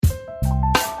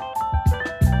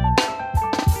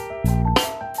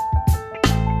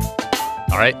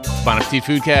right, Bon Appetit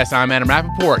Foodcast. I'm Adam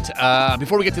Rappaport.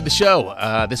 Before we get to the show,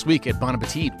 this week at Bon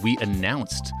Appetit, we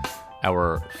announced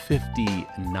our 50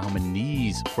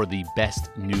 nominees for the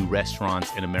best new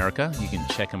restaurants in America. You can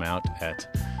check them out at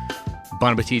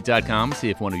bonappetit.com, see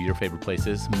if one of your favorite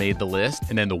places made the list.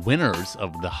 And then the winners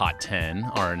of the Hot 10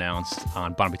 are announced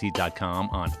on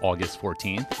bonappetit.com on August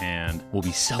 14th and will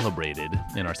be celebrated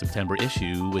in our September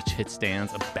issue, which hits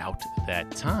stands about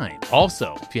that time.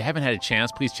 Also, if you haven't had a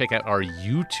chance, please check out our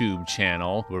YouTube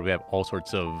channel where we have all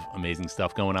sorts of amazing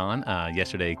stuff going on.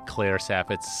 Yesterday, Claire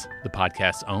Saffitz, the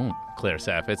podcast's own Claire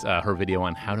Saffitz, her video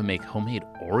on how to make homemade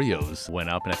Oreos went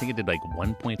up, and I think it did like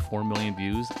 1.4 million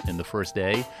views in the first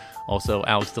day. Also,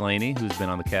 Alex Delaney, who's been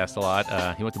on the cast a lot,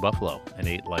 he went to Buffalo and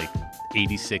ate like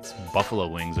 86 buffalo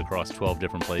wings across 12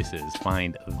 different places.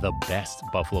 Find the best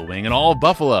buffalo wing in all of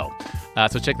Buffalo.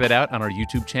 So check that out on our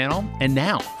YouTube channel. And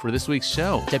now, for this week's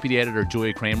show, Deputy Editor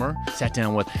Julia Kramer sat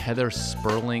down with Heather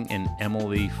Sperling and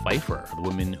Emily Pfeiffer, the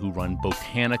women who run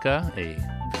Botanica, a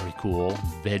very cool,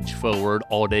 veg-forward,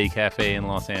 all-day cafe in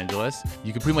Los Angeles.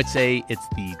 You could pretty much say it's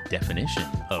the definition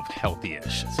of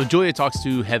healthy-ish. So Julia talks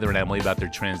to Heather and Emily about their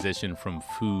transition from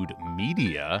food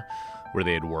media, where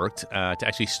they had worked, to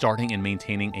actually starting and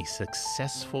maintaining a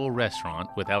successful restaurant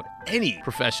without any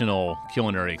professional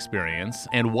culinary experience,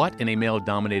 and what in a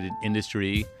male-dominated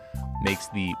industry makes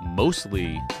the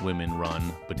mostly women-run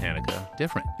Botanica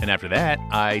different. And after that,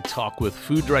 I talk with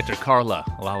food director Carla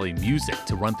Lally Music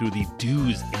to run through the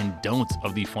do's and don'ts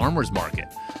of the farmer's market.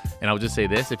 And I'll just say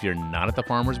this, if you're not at the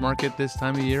farmer's market this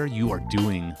time of year, you are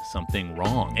doing something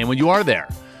wrong. And when you are there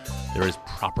is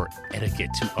proper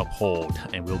etiquette to uphold,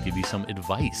 and we'll give you some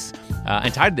advice.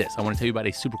 And tied to this, I want to tell you about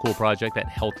a super cool project that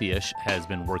Healthyish has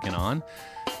been working on.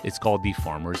 It's called the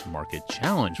Farmers Market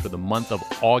Challenge. For the month of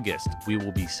August, we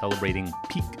will be celebrating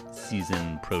peak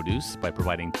season produce by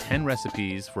providing 10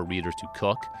 recipes for readers to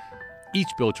cook, each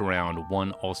built around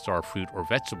one all-star fruit or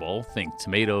vegetable. Think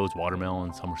tomatoes,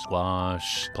 watermelon, summer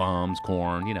squash, plums,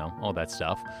 corn, all that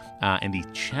stuff. And the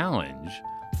challenge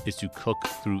is to cook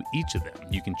through each of them.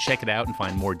 You can check it out and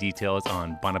find more details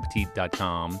on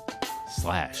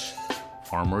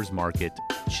bonappetit.com/Farmers Market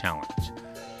Challenge.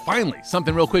 Finally,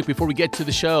 something real quick before we get to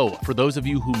the show. For those of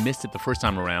you who missed it the first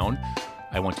time around,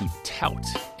 I want to tout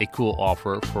a cool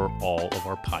offer for all of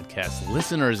our podcast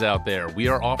listeners out there. We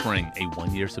are offering a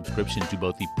 1-year subscription to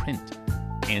both the print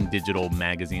and digital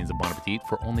magazines of Bon Appetit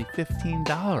for only $15.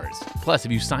 Plus,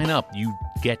 if you sign up, you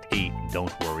get a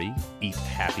Don't Worry, Eat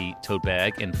Happy tote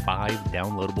bag and 5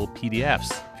 downloadable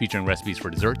PDFs featuring recipes for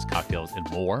desserts, cocktails, and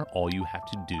more. All you have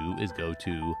to do is go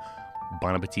to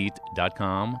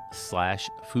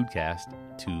bonappetit.com/foodcast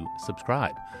to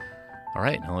subscribe. All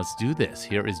right, now let's do this.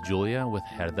 Here is Julia with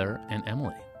Heather and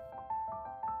Emily.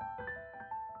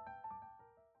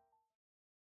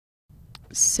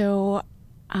 So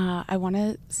I want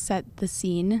to set the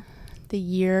scene. The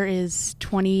year is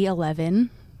 2011.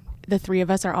 The three of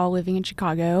us are all living in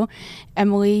Chicago.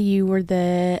 Emily, you were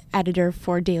the editor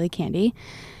for Daily Candy.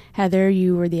 Heather,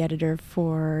 you were the editor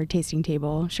for Tasting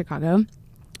Table Chicago.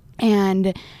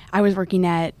 And I was working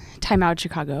at Time Out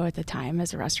Chicago at the time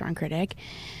as a restaurant critic.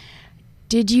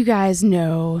 Did you guys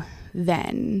know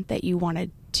then that you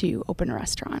wanted to open a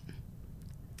restaurant?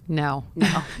 No,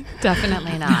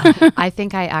 definitely not. I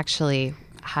think I actually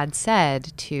had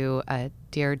said to a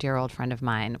dear old friend of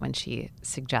mine when she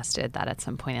suggested that at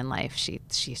some point in life she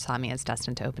saw me as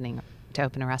destined to open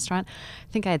a restaurant.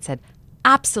 I think I had said,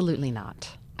 absolutely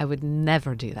not. I would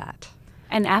never do that.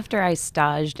 And after I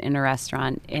staged in a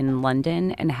restaurant in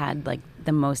London and had like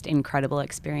the most incredible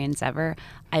experience ever,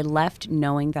 I left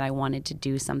knowing that I wanted to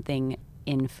do something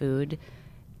in food.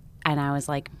 And I was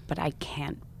like, but I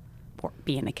can't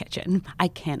be in a kitchen. I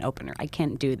can't I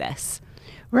can't do this.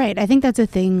 Right. I think that's a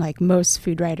thing, like most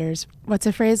food writers. What's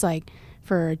the phrase, like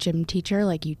for a gym teacher,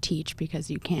 like you teach because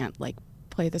you can't like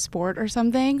play the sport or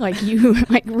something? Like you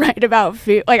like write about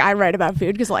food. Like I write about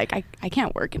food because like I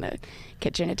can't work in a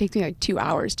kitchen. It takes me like 2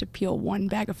 hours to peel one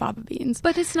bag of fava beans.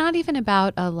 But it's not even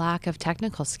about a lack of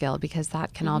technical skill, because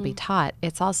that can all be taught.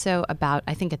 It's also about,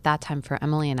 I think at that time for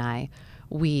Emily and I,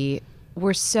 we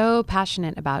were so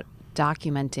passionate about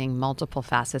documenting multiple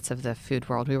facets of the food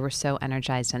world. We were so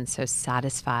energized and so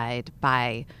satisfied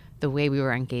by the way we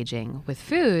were engaging with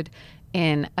food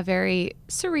in a very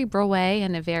cerebral way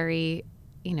and a very,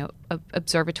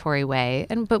 observatory way.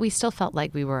 But we still felt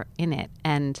like we were in it,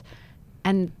 and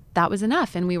that was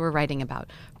enough. And we were writing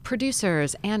about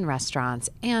producers and restaurants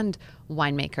and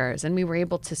winemakers, and we were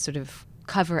able to sort of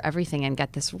cover everything and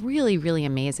get this really, really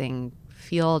amazing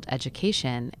field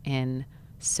education in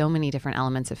so many different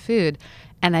elements of food.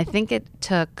 And I think it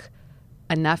took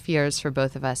enough years for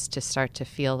both of us to start to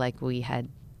feel like we had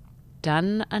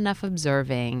done enough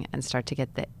observing and start to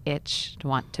get the itch to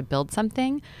want to build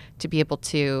something, to be able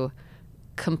to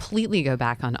completely go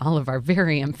back on all of our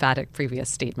very emphatic previous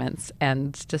statements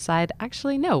and decide,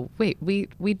 actually, no, wait, we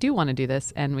do want to do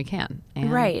this and we can.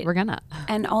 And Right. we're gonna.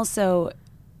 And also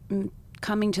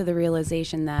coming to the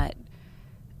realization that,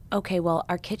 okay, well,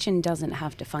 our kitchen doesn't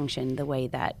have to function the way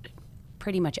that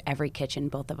pretty much every kitchen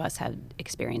both of us have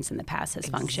experienced in the past has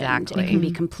functioned. Exactly. It can be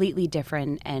completely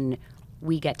different, and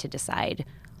we get to decide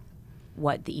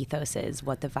what the ethos is,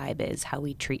 what the vibe is, how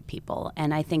we treat people.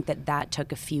 And I think that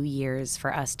took a few years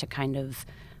for us to kind of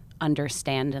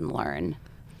understand and learn.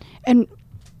 And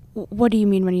what do you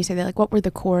mean when you say that? Like, what were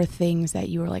the core things that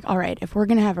you were like, all right, if we're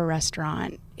going to have a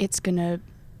restaurant, it's going to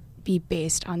be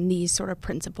based on these sort of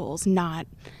principles, not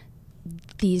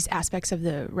these aspects of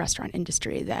the restaurant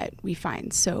industry that we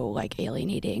find so like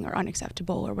alienating or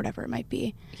unacceptable or whatever it might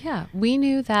be? Yeah, we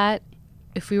knew that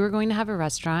if we were going to have a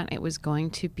restaurant, it was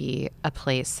going to be a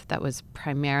place that was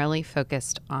primarily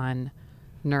focused on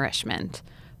nourishment,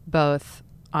 both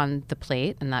on the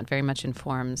plate, and that very much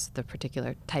informs the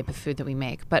particular type of food that we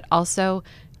make, but also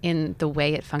in the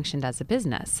way it functioned as a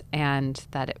business, and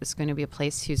that it was going to be a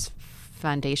place whose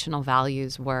foundational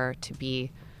values were to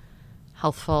be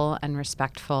healthful and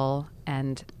respectful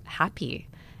and happy.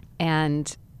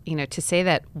 And, you know, to say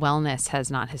that wellness has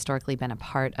not historically been a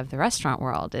part of the restaurant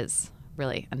world is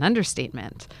really an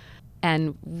understatement.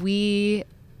 And we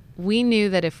knew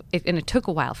that and it took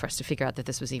a while for us to figure out that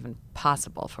this was even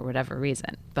possible for whatever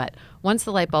reason. But once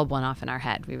the light bulb went off in our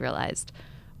head, we realized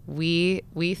we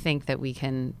think that we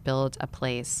can build a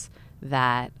place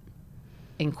that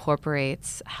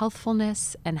incorporates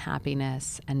healthfulness and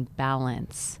happiness and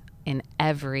balance in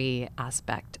every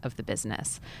aspect of the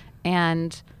business.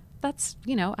 And that's,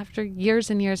 you know, after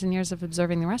years and years and years of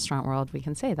observing the restaurant world, we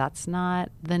can say that's not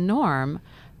the norm.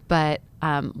 But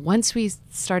once we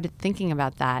started thinking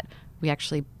about that, we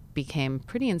actually became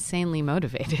pretty insanely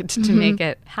motivated to make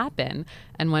it happen,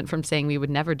 and went from saying we would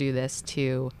never do this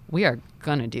to we are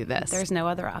going to do this. There's no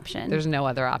other option. There's no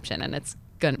other option, and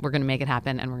we're going to make it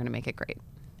happen, and we're going to make it great.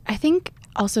 I think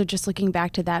also just looking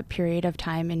back to that period of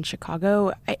time in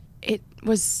Chicago, it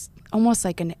was almost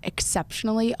like an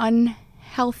exceptionally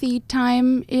unhealthy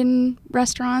time in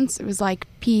restaurants. It was like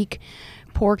peak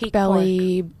pork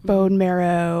belly, bone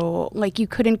marrow. Like, you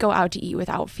couldn't go out to eat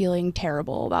without feeling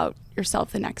terrible about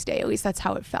yourself the next day. At least that's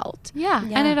how it felt. Yeah.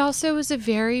 And it also was a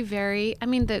very, very, I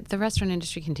mean, the restaurant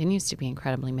industry continues to be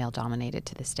incredibly male dominated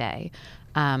to this day.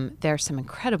 There are some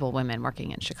incredible women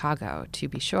working in Chicago, to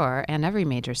be sure, and every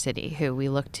major city who we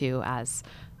look to as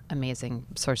amazing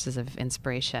sources of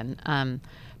inspiration.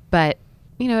 But,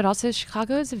 you know, it also,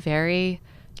 Chicago is there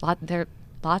are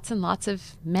lots and lots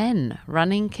of men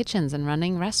running kitchens and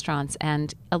running restaurants.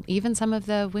 And even some of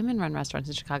the women-run restaurants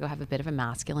in Chicago have a bit of a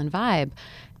masculine vibe.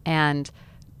 And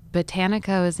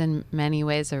Botanico is in many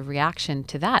ways a reaction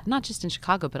to that, not just in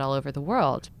Chicago, but all over the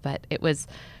world. But it was,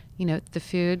 you know, the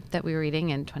food that we were eating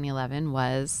in 2011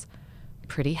 was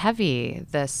pretty heavy.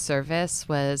 The service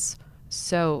was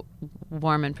so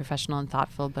warm and professional and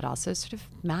thoughtful, but also sort of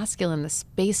masculine. The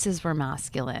spaces were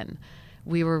masculine.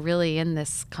 We were really in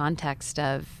this context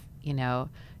of, you know,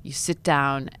 you sit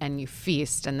down and you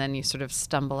feast, and then you sort of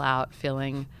stumble out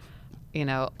feeling, you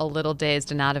know, a little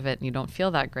dazed and out of it, and you don't feel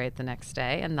that great the next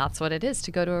day. And that's what it is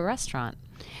to go to a restaurant.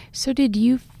 So did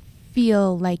you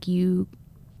feel like you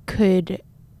could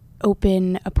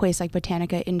open a place like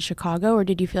Botanica in Chicago, or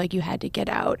did you feel like you had to get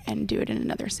out and do it in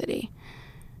another city?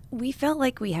 We felt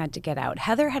like we had to get out.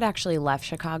 Heather had actually left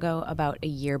Chicago about a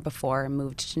year before and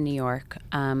moved to New York.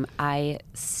 I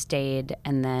stayed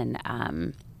and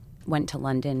then went to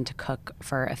London to cook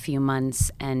for a few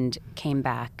months and came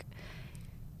back.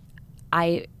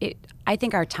 I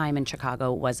think our time in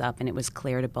Chicago was up, and it was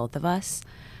clear to both of us.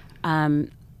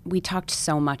 We talked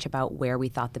so much about where we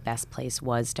thought the best place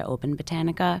was to open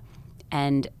Botanica,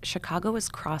 and Chicago was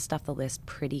crossed off the list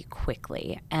pretty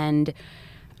quickly. And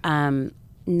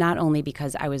not only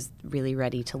because I was really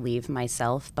ready to leave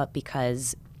myself, but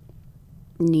because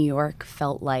New York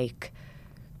felt like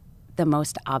the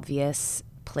most obvious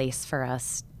place for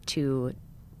us to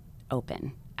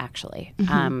open, actually.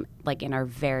 Like in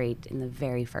the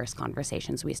very first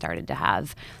conversations we started to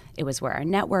have, it was where our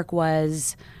network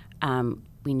was.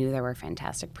 We knew there were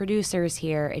fantastic producers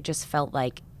here. It just felt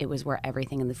like it was where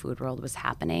everything in the food world was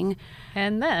happening.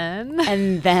 And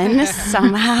then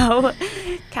somehow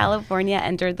California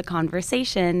entered the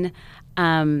conversation.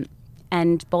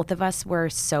 And both of us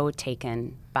were so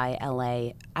taken by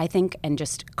LA, I think, and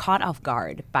just caught off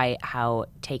guard by how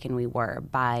taken we were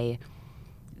by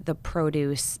the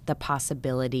produce, the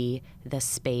possibility, the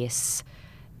space,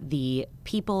 the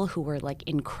people who were like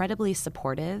incredibly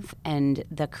supportive, and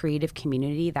the creative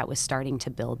community that was starting to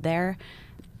build there.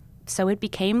 So it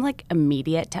became like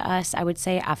immediate to us, I would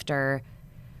say, after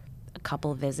a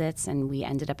couple visits, and we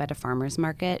ended up at a farmer's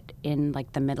market in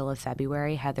like the middle of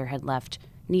February. Heather had left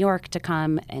New York to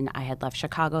come, and I had left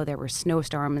Chicago. There were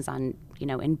snowstorms on,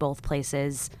 in both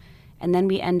places. And then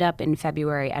we end up in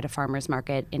February at a farmer's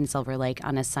market in Silver Lake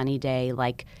on a sunny day,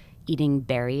 like eating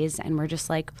berries, and we're just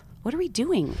like, what are we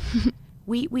doing?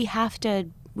 we have to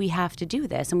do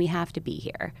this, and we have to be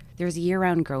here. There's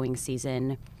year-round growing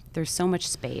season. There's so much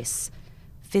space.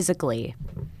 Physically,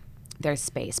 there's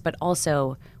space. But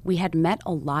also, we had met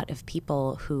a lot of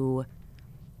people who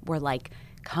were like,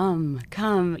 come.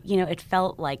 It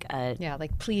felt like a... Yeah,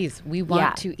 like, please, we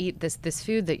want to eat this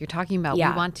food that you're talking about.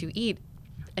 Yeah. We want to eat.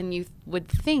 And you would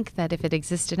think that if it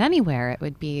existed anywhere, it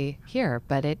would be here,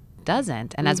 but it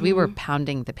doesn't. And as we were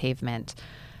pounding the pavement,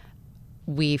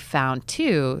 we found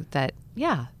too that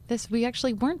we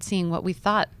actually weren't seeing what we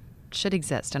thought should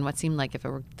exist, and what seemed like if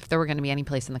there were going to be any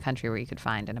place in the country where you could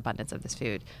find an abundance of this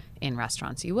food in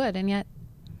restaurants, you would, and yet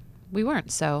we weren't.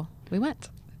 So we went.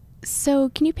 So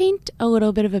can you paint a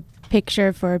little bit of a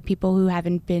picture for people who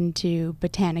haven't been to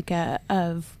Botanica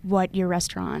of what your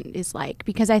restaurant is like?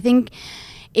 Because I think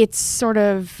it's sort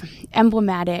of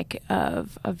emblematic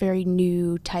of a very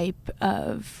new type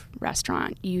of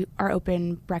restaurant. You are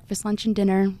open breakfast, lunch, and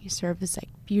dinner. You serve this like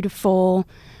beautiful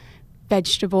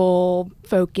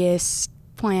vegetable-focused,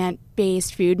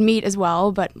 plant-based food, meat as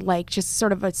well, but like just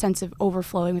sort of a sense of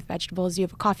overflowing with vegetables. You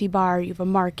have a coffee bar, you have a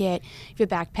market, you have a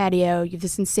back patio, you have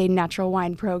this insane natural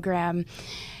wine program.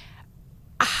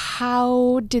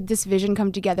 How did this vision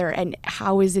come together, and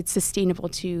how is it sustainable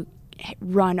to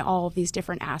run all of these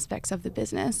different aspects of the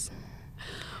business?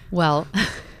 Well,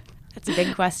 that's a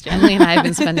big question. Emily and I have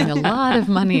been spending a lot of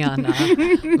money on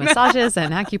massages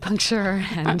and acupuncture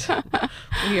and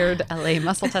weird LA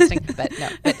muscle testing. But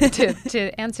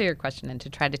to answer your question and to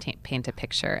try to paint a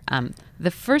picture,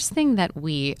 the first thing that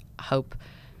we hope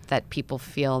that people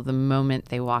feel the moment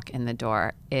they walk in the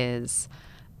door is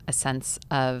a sense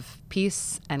of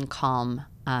peace and calm,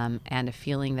 and a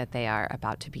feeling that they are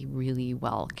about to be really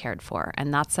well cared for.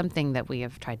 And that's something that we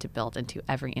have tried to build into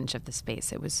every inch of the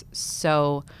space. It was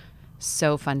so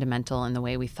fundamental in the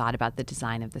way we thought about the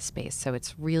design of the space. So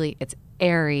it's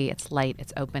airy, it's light,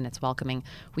 it's open, it's welcoming.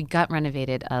 We gut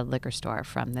renovated a liquor store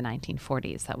from the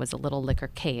 1940s that was a little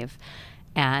liquor cave,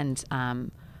 and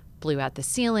blew out the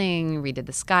ceiling, redid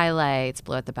the skylights,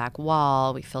 blew out the back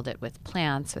wall. We filled it with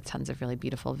plants with tons of really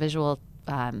beautiful visual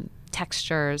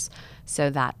textures, so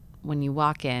that when you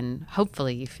walk in,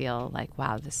 hopefully you feel like,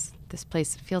 wow, this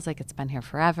place feels like it's been here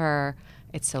forever.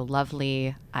 It's so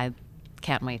lovely. I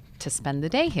can't wait to spend the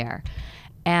day here.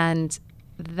 And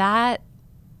that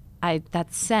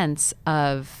sense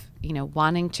of,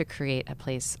 wanting to create a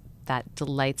place that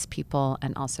delights people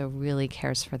and also really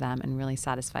cares for them and really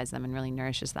satisfies them and really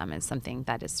nourishes them is something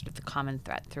that is sort of the common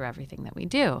thread through everything that we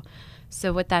do.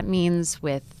 So what that means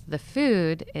with the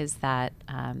food is that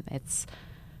it's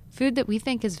food that we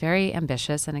think is very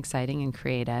ambitious and exciting and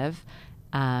creative,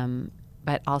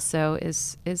 but also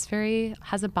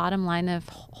has a bottom line of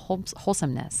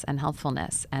wholesomeness and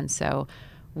healthfulness. And so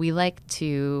we like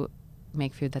to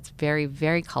make food that's very,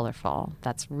 very colorful,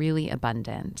 that's really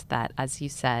abundant, that, as you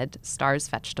said, stars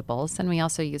vegetables. And we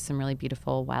also use some really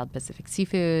beautiful wild Pacific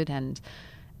seafood and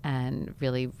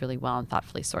really, really well and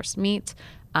thoughtfully sourced meat.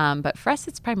 But for us,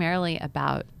 it's primarily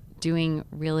about doing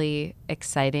really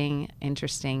exciting,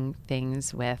 interesting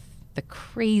things with the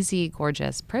crazy,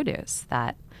 gorgeous produce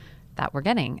that we're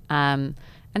getting. And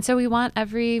so we want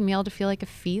every meal to feel like a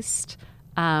feast.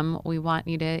 We want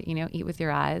you to, eat with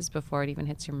your eyes before it even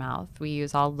hits your mouth. We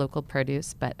use all local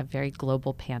produce, but a very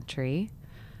global pantry.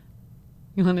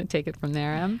 You want to take it from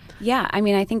there, Em? Yeah,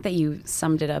 I think that you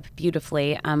summed it up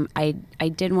beautifully. I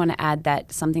did want to add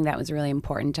that something that was really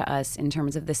important to us in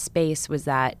terms of the space was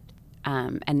that,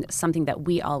 and something that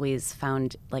we always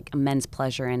found like immense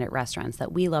pleasure in at restaurants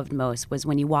that we loved most was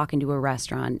when you walk into a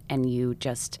restaurant and you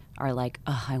just are like,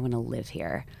 oh, I want to live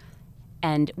here.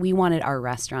 And we wanted our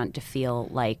restaurant to feel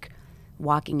like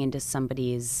walking into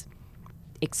somebody's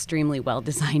extremely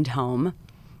well-designed home,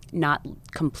 not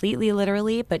completely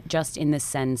literally, but just in the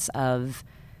sense of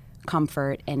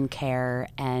comfort and care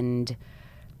and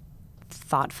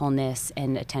thoughtfulness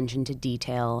and attention to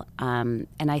detail. And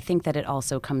I think that it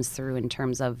also comes through in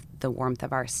terms of the warmth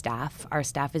of our staff. Our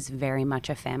staff is very much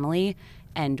a family,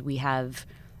 and we have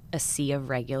a sea of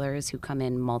regulars who come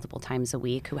in multiple times a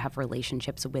week who have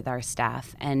relationships with our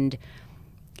staff. And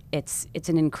it's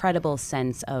an incredible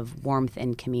sense of warmth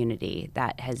and community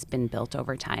that has been built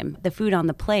over time. The food on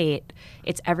the plate,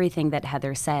 it's everything that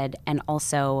Heather said. And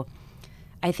also,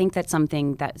 I think that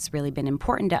something that's really been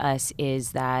important to us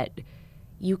is that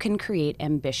you can create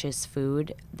ambitious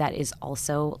food that is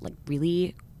also like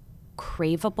really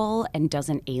craveable and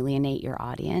doesn't alienate your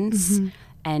audience.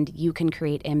 And you can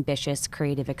create ambitious,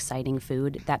 creative, exciting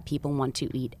food that people want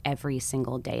to eat every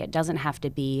single day. It doesn't have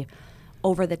to be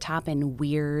over the top and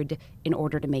weird in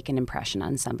order to make an impression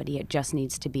on somebody. It just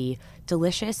needs to be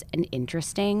delicious and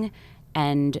interesting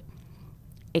and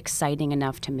exciting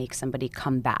enough to make somebody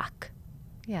come back.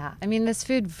 Yeah. I mean, this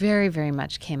food very, very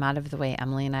much came out of the way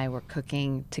Emily and I were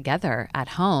cooking together at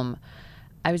home.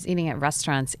 I was eating at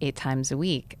restaurants 8 times a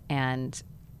week, and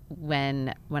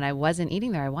when I wasn't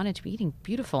eating there, I wanted to be eating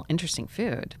beautiful, interesting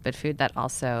food, but food that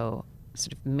also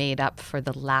sort of made up for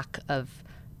the lack of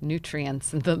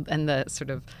nutrients and the sort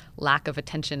of lack of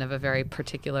attention of a very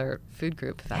particular food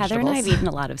group. Vegetables. Heather and I have eaten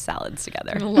a lot of salads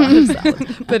together. A lot of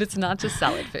salads, but it's not just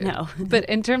salad food. No. But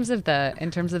in terms of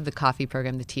the coffee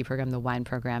program, the tea program, the wine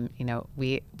program, you know,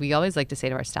 we always like to say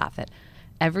to our staff that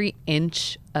every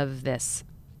inch of this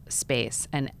space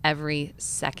and every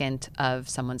second of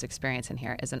someone's experience in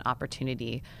here is an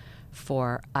opportunity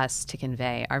for us to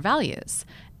convey our values.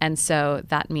 And so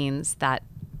that means that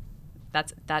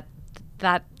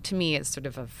to me is sort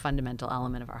of a fundamental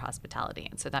element of our hospitality.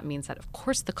 And so that means that, of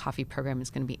course, the coffee program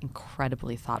is going to be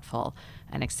incredibly thoughtful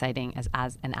and exciting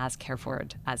as cared for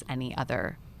as any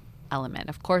other element.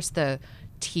 Of course, the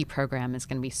tea program is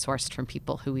going to be sourced from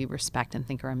people who we respect and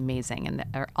think are amazing, and that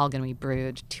are all going to be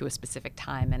brewed to a specific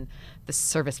time, and the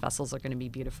service vessels are going to be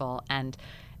beautiful. And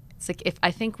it's like,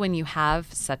 I think when you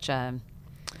have such a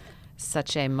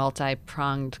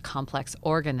multi-pronged, complex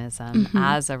organism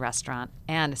as a restaurant,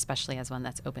 and especially as one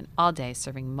that's open all day,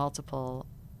 serving multiple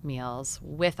meals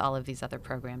with all of these other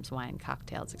programs, wine,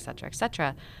 cocktails, et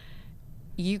cetera,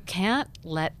 you can't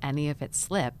let any of it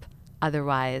slip.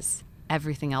 Otherwise,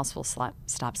 everything else will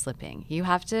stop slipping. You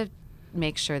have to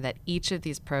make sure that each of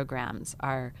these programs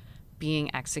are being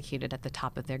executed at the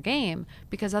top of their game,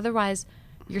 because otherwise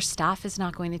your staff is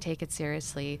not going to take it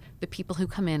seriously. The people who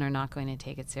come in are not going to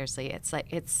take it seriously. It's like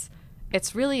it's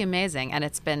really amazing, and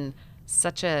it's been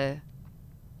so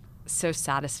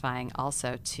satisfying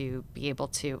also to be able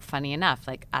to, funny enough,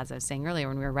 like as I was saying earlier,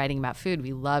 when we were writing about food,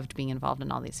 we loved being involved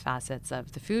in all these facets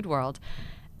of the food world.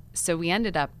 So we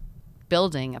ended up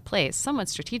building a place somewhat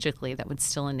strategically that would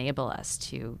still enable us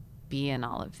to be in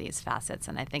all of these facets.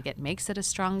 And I think it makes it a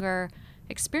stronger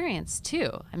experience too.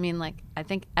 I mean, like, I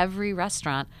think every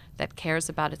restaurant that cares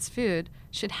about its food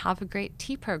should have a great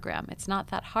tea program. It's not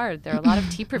that hard. There are a lot of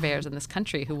tea purveyors in this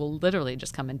country who will literally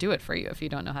just come and do it for you if you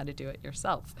don't know how to do it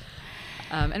yourself.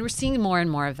 And we're seeing more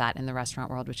and more of that in the restaurant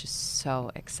world, which is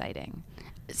so exciting.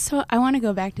 So I want to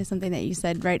go back to something that you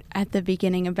said right at the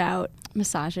beginning about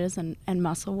massages and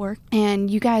muscle work. And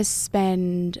you guys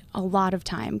spend a lot of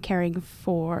time caring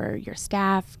for your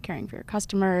staff, caring for your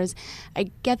customers.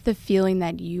 I get the feeling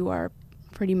that you are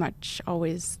pretty much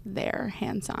always there,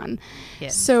 hands-on.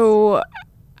 Yes. So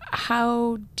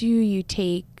how do you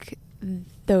take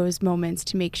those moments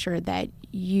to make sure that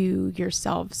you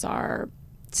yourselves are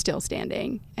still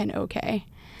standing and okay?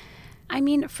 I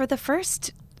mean, for the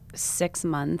first 6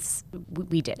 months,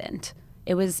 we didn't.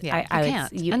 It was, Yeah,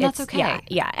 and that's okay.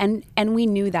 Yeah, and we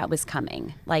knew that was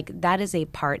coming. Like, that is a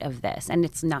part of this, and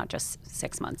it's not just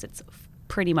 6 months. It's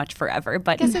pretty much forever.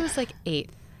 But I guess it was like eight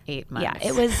months. yeah,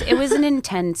 it was an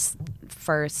intense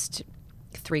first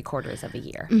 3/4 of a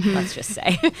year, let's just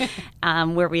say,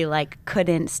 where we like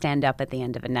couldn't stand up at the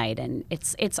end of a night, and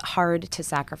it's hard to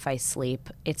sacrifice sleep.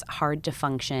 It's hard to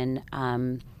function.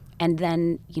 And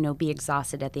then, you know, be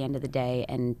exhausted at the end of the day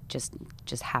and just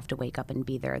have to wake up and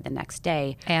be there the next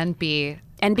day. And be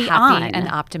happy on. and And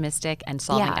optimistic and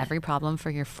solving Yeah. every problem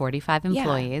for your 45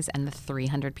 employees and the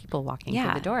 300 people walking through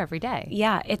Yeah. the door every day.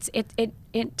 Yeah, it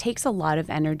takes a lot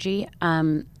of energy.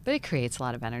 But it creates a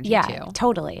lot of energy Yeah, too.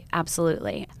 totally.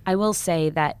 Absolutely. I will say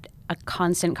that a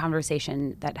constant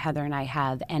conversation that Heather and I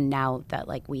have, and now that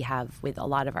like we have with a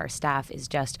lot of our staff, is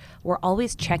just we're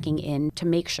always checking in to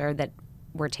make sure that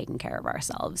we're taking care of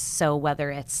ourselves. So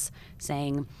whether it's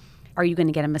saying, are you going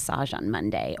to get a massage on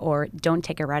Monday? Or don't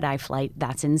take a red-eye flight.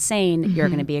 That's insane. You're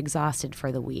going to be exhausted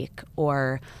for the week.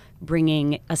 Or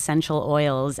bringing essential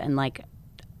oils and like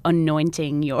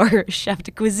anointing your chef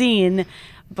de cuisine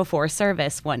before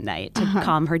service one night to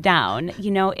calm her down.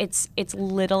 You know, it's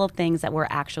little things that we're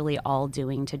actually all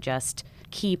doing to just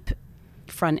keep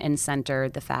front and center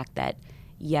the fact that,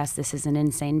 yes, this is an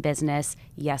insane business.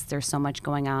 Yes, there's so much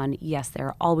going on. Yes, there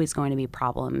are always going to be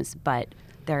problems, but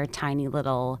there are tiny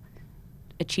little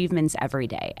achievements every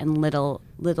day and little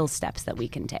steps that we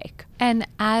can take. And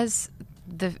as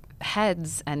the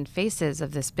heads and faces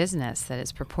of this business that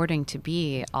is purporting to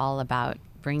be all about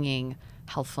bringing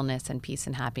healthfulness and peace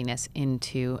and happiness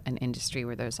into an industry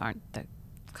where those aren't the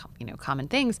common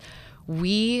things,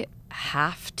 we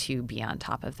have to be on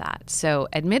top of that. So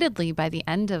admittedly, by the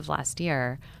end of last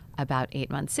year, about 8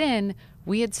 months in,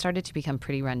 we had started to become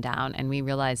pretty run down, and we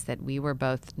realized that we were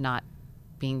both not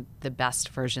being the best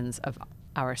versions of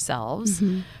ourselves,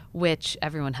 which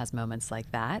everyone has moments like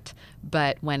that.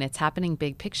 But when it's happening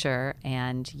big picture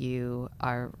and you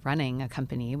are running a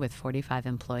company with 45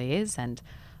 employees and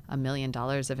 $1 million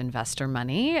of investor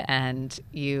money and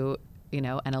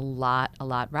and a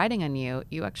lot riding on you,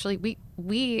 you actually,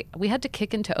 we had to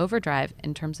kick into overdrive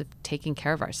in terms of taking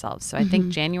care of ourselves. So I think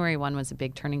January 1 was a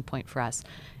big turning point for us.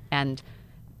 And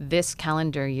this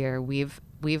calendar year, we've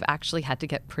actually had to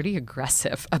get pretty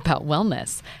aggressive about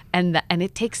wellness, and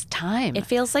it takes time. It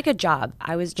feels like a job.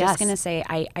 I was just going to say,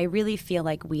 I really feel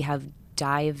like we have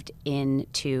dived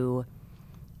into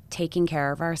taking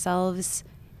care of ourselves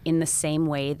in the same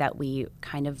way that we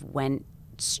kind of went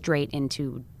straight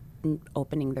into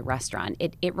opening the restaurant.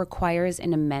 It requires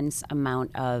an immense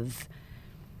amount of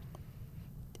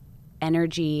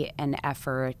energy and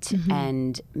effort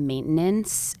and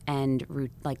maintenance and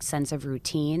sense of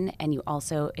routine. And you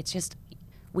also,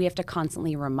 we have to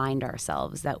constantly remind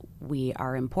ourselves that we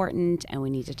are important and we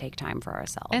need to take time for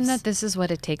ourselves. And that this is what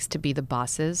it takes to be the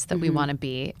bosses that we want to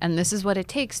be. And this is what it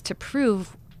takes to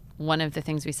prove one of the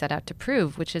things we set out to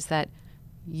prove, which is that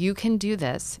you can do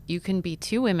this. You can be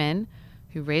two women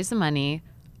who raise the money,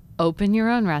 open your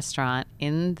own restaurant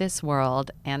in this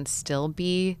world, and still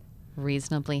be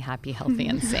reasonably happy, healthy,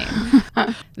 and sane.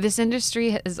 This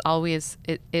industry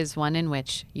is one in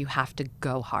which you have to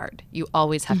go hard. You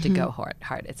always have to go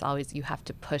hard. It's always, you have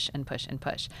to push and push and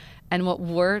push. And what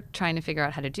we're trying to figure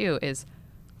out how to do is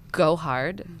go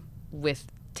hard with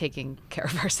taking care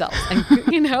of ourselves. And,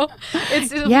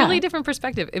 it's a really different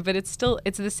perspective, but it's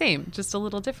the same, just a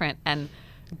little different. And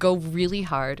go really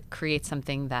hard, create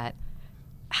something that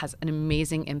has an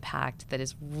amazing impact, that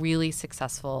is really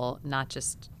successful, not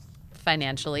just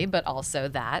financially, but also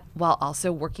that, while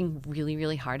also working really,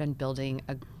 really hard on building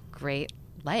a great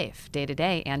life day to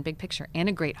day and big picture, and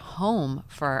a great home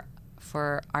for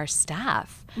our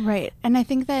staff. Right. And I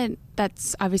think that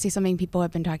that's obviously something people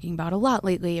have been talking about a lot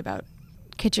lately, about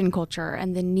kitchen culture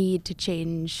and the need to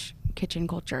change kitchen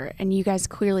culture. And you guys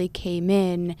clearly came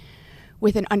in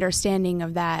with an understanding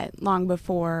of that long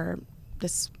before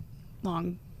this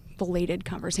long belated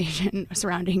conversation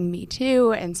surrounding Me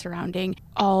Too and surrounding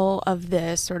all of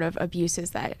the sort of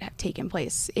abuses that have taken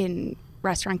place in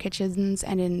restaurant kitchens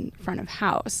and in front of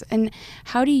house. And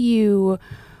how do you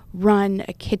run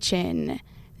a kitchen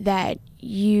that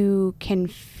you can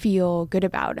feel good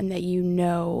about and that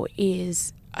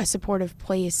is a supportive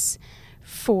place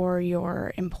for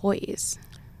your employees?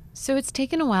 So it's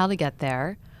taken a while to get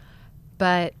there.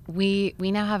 But we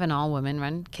now have an all-women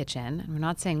run kitchen. And we're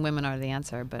not saying women are the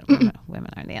answer, but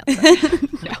women are the answer.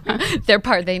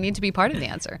 No, they need to be part of the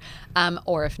answer.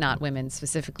 Or if not women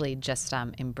specifically, just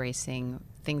embracing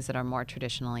things that are more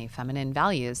traditionally feminine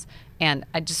values. And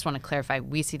I just want to clarify,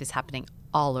 we see this happening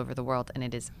all over the world, and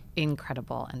it is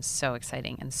incredible and so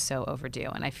exciting and so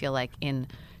overdue. And I feel like in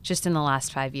the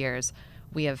last 5 years,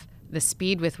 we have the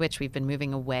speed with which we've been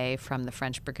moving away from the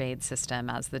French brigade system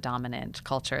as the dominant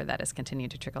culture that has continued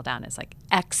to trickle down is like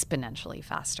exponentially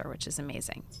faster, which is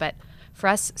amazing. But for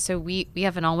us, so we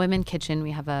have an all-women kitchen.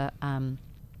 We have a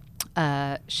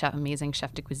amazing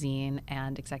chef de cuisine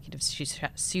and executive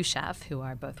sous chef who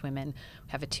are both women.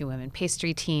 We have a 2-women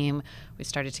pastry team. We've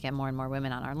started to get more and more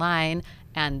women on our line.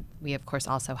 And we, of course,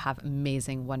 also have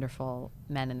amazing, wonderful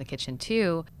men in the kitchen,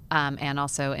 too, and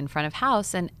also in front of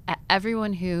house. And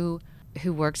everyone who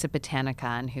works at Botanica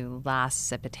and who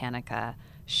lasts at Botanica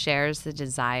shares the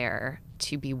desire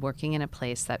to be working in a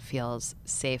place that feels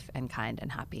safe and kind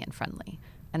and happy and friendly.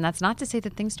 And that's not to say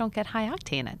that things don't get high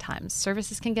octane at times.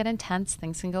 Services can get intense,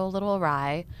 things can go a little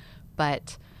awry,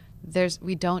 but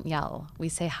we don't yell. We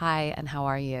say hi and how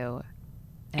are you?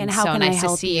 And how so can nice I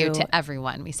help to see you you? to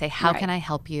everyone. We say, how can I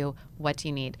help you? What do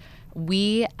you need?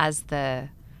 We, as the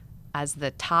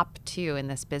top two in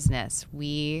this business,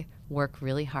 we work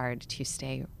really hard to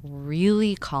stay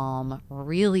really calm,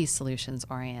 really solutions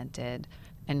oriented,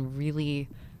 and really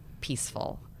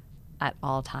peaceful at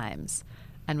all times.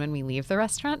 And when we leave the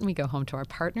restaurant and we go home to our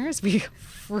partners, we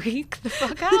freak the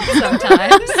fuck out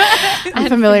sometimes. I'm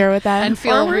familiar with that. And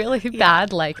feel really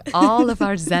bad, like all of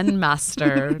our Zen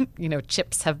master,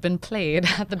 chips have been played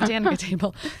at the Botanica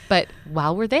table. But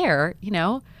while we're there,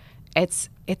 it's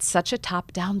such a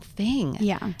top-down thing.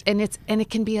 Yeah. And it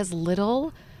can be as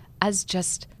little as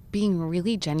just being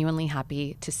really genuinely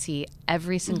happy to see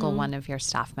every single one of your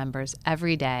staff members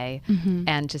every day,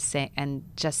 and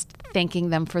just thanking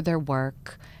them for their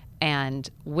work and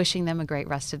wishing them a great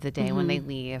rest of the day when they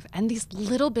leave. And these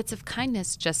little bits of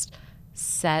kindness just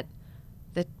set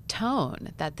the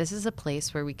tone that this is a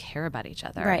place where we care about each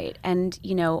other. Right. And,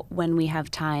 when we have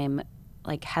time,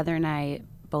 like Heather and I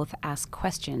both ask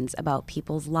questions about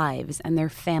people's lives and their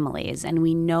families, and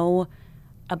we know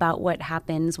about what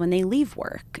happens when they leave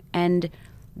work. And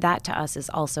that to us is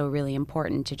also really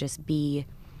important, to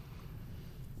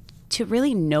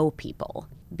really know people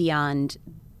beyond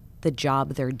the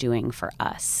job they're doing for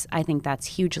us. I think that's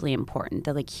hugely important,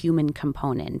 the human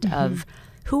component of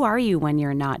who are you when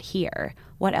you're not here?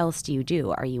 What else do you do?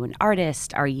 Are you an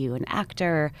artist? Are you an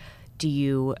actor? Do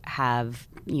you have,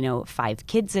 5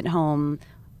 kids at home?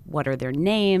 What are their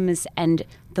names? And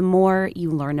the more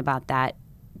you learn about that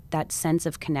sense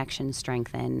of connection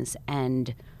strengthens,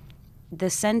 and the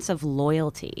sense of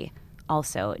loyalty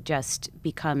also just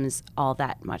becomes all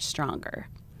that much stronger.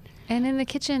 And in the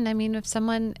kitchen, I mean, if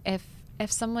someone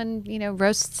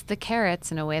roasts the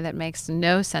carrots in a way that makes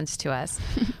no sense to us,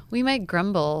 we might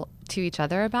grumble to each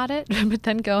other about it, but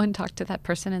then go and talk to that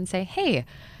person and say, hey,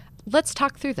 let's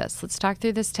talk through this. Let's talk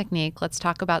through this technique. Let's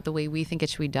talk about the way we think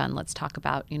it should be done. Let's talk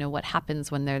about, what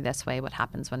happens when they're this way, what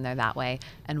happens when they're that way,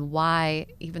 and why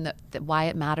why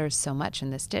it matters so much in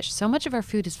this dish. So much of our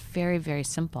food is very, very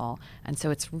simple, and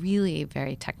so it's really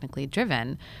very technically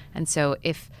driven. And so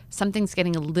if something's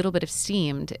getting a little bit of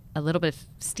steam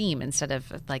instead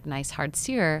of nice hard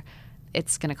sear,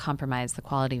 it's going to compromise the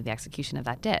quality of the execution of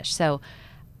that dish. So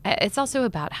it's also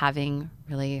about having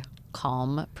really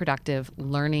calm, productive,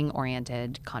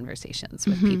 learning-oriented conversations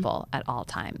with people at all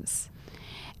times.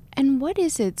 And what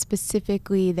is it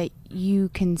specifically that you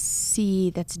can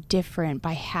see that's different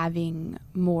by having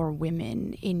more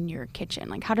women in your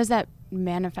kitchen? How does that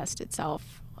manifest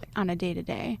itself on a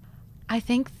day-to-day? I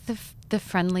think the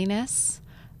friendliness,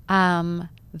 the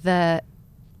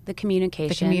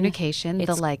communication,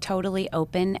 it's totally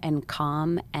open and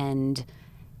calm, and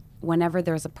whenever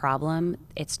there's a problem,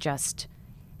 it's just,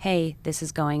 hey, this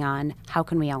is going on. How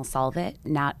can we all solve it?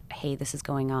 Not, hey, this is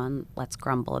going on. Let's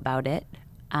grumble about it.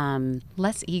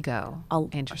 Less ego,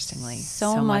 interestingly.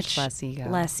 So much less ego.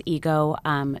 Less ego.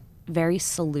 Very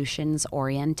solutions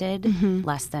oriented,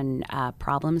 less than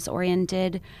problems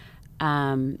oriented.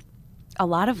 A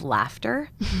lot of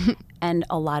laughter and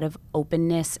a lot of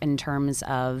openness in terms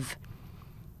of,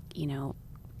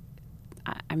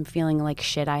 I'm feeling like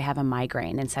shit, I have a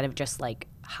migraine, instead of just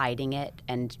hiding it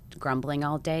and grumbling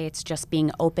all day. It's just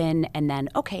being open, and then,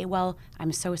 okay, well,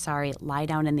 I'm so sorry, lie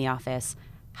down in the office.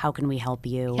 How can we help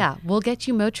you? Yeah, we'll get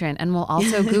you Motrin, and we'll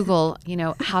also Google,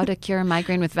 how to cure a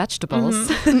migraine with vegetables.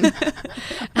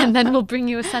 And then we'll bring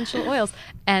you essential oils.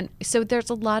 And so there's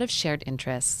a lot of shared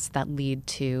interests that lead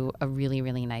to a really,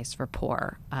 really nice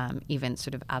rapport, even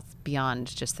sort of as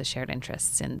beyond just the shared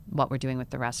interests in what we're doing with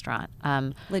the restaurant.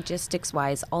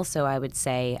 Logistics-wise, also, I would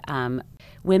say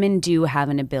women do have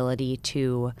an ability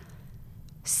to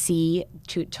see,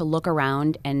 to look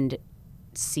around and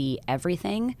see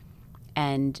everything,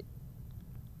 and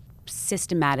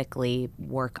systematically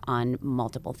work on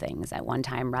multiple things at one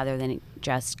time, rather than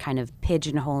just kind of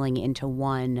pigeonholing into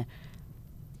one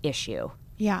issue.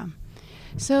 Yeah.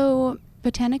 So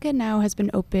Botanica now has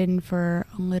been open for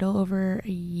a little over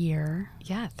a year.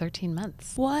 Yeah, 13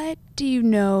 months. What do you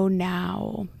know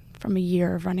now from a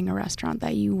year of running a restaurant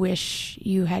that you wish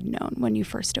you had known when you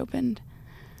first opened?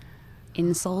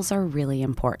 Insoles are really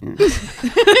important.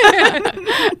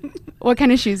 What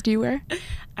kind of shoes do you wear?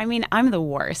 I mean, I'm the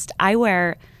worst. I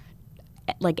wear,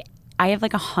 I have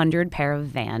 100 pair of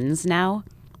Vans now.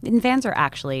 And Vans are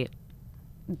actually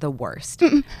the worst.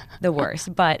 The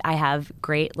worst. But I have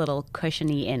great little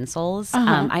cushiony insoles.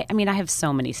 I have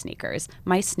so many sneakers.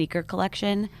 My sneaker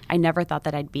collection, I never thought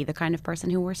that I'd be the kind of person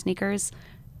who wore sneakers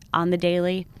on the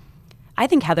daily. I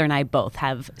think Heather and I both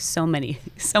have so many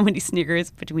sneakers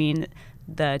between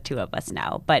the two of us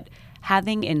now. But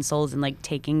having insoles and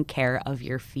taking care of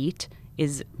your feet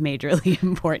is majorly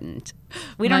important.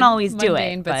 We don't always do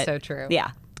it, but so true.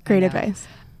 Yeah, great advice.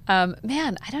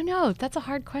 Man, I don't know. That's a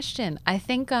hard question. I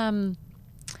think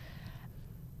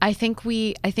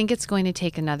it's going to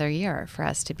take another year for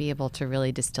us to be able to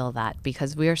really distill that,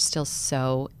 because we are still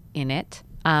so in it.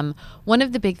 One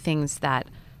of the big things that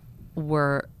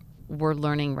we're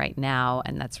learning right now,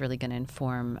 and that's really going to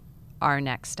inform our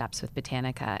next steps with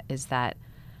Botanica, is that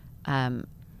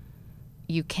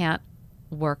you can't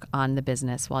work on the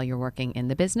business while you're working in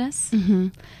the business.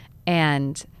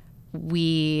 And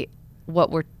what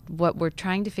we're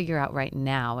trying to figure out right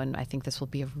now, and I think this will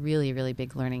be a really, really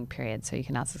big learning period, so you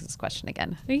can ask us this question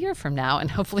again a year from now,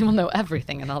 and hopefully we'll know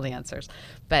everything and all the answers,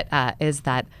 but is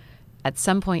that at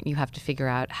some point you have to figure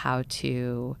out how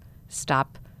to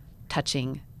stop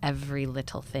touching every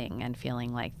little thing and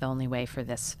feeling like the only way for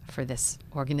this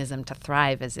organism to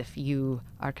thrive is if you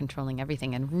are controlling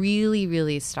everything, and really,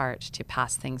 really start to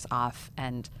pass things off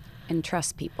and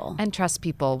trust people. And trust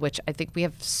people, which I think we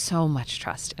have so much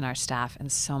trust in our staff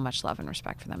and so much love and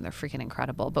respect for them. They're freaking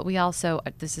incredible. But we also,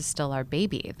 this is still our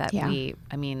baby that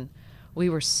we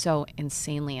were so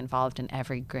insanely involved in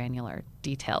every granular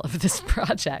detail of this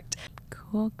project.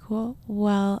 Cool.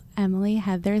 Well, Emily,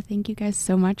 Heather, thank you guys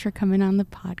so much for coming on the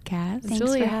podcast. Thanks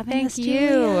Julia, for having thank us, you.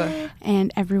 Julia.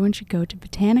 And everyone should go to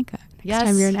Botanica next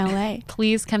time you're in LA.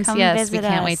 Please come see us. We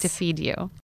can't wait to feed you.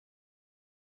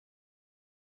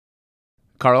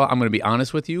 Carla, I'm going to be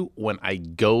honest with you. When I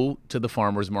go to the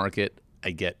farmer's market,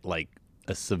 I get like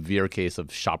a severe case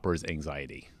of shopper's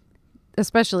anxiety.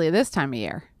 Especially this time of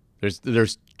year.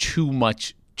 There's too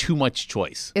much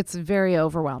choice. It's very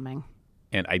overwhelming.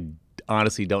 And I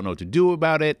honestly don't know what to do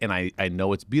about it. And I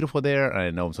know it's beautiful there, and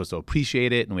I know I'm supposed to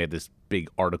appreciate it. And we had this big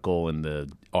article in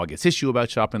the August issue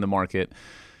about shopping the market.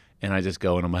 And I just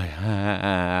go and I'm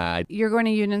like, You're going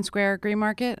to Union Square Green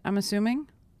Market, I'm assuming?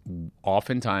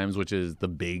 Oftentimes, which is the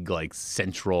big like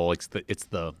central, it's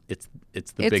the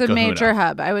It's big a kahuna. major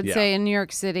hub. I would Yeah. say in New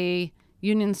York City,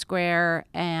 Union Square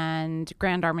and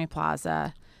Grand Army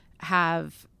Plaza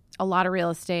have a lot of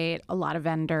real estate, a lot of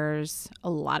vendors,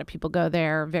 a lot of people go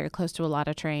there, very close to a lot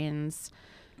of trains.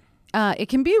 It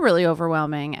can be really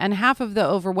overwhelming, and half of the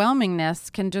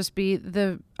overwhelmingness can just be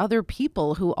the other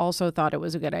people who also thought it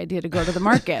was a good idea to go to the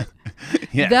market.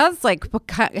 Yeah. That's like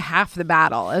half the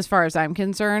battle, as far as I'm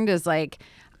concerned, is like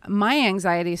my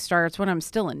anxiety starts when I'm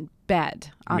still in bed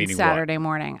on Meaning Saturday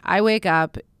morning. I wake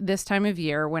up this time of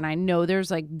year when I know there's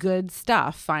like good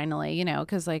stuff finally,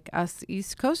 because like us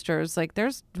East Coasters, like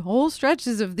there's whole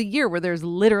stretches of the year where there's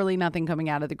literally nothing coming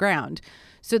out of the ground.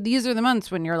 So these are the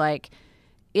months when you're like,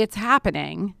 it's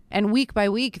happening, and week by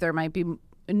week there might be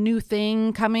a new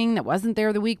thing coming that wasn't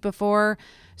there the week before.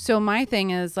 So my thing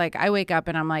is like I wake up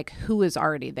and I'm like, who is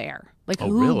already there? Like,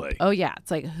 who? Really? Oh yeah,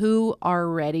 it's like who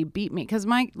already beat me? Because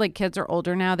my like kids are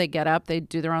older now. They get up, they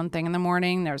do their own thing in the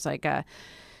morning. There's like a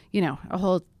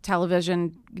whole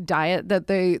television diet that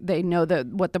they know that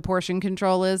what the portion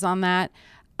control is on that.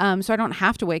 So I don't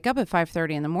have to wake up at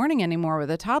 5:30 in the morning anymore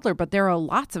with a toddler, but there are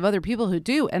lots of other people who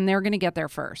do, and they're going to get there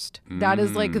first. That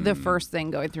is like the first thing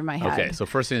going through my head. Okay, so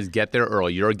first thing is get there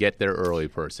early. You're a get there early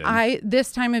person.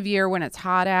 This time of year when it's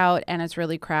hot out and it's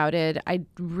really crowded, I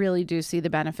really do see the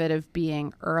benefit of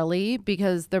being early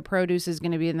because the produce is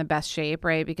going to be in the best shape,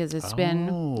 right? Because it's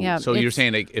been, So you're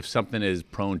saying like if something is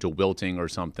prone to wilting or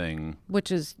something,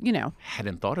 which is,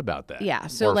 hadn't thought about that. Yeah,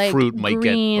 so or like fruit might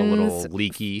get a greens, little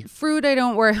leaky. Fruit, I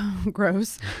don't worry.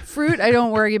 Gross. Fruit, I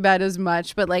don't worry about as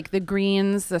much, but like the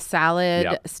greens, the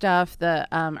salad stuff, the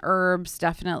herbs,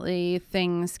 definitely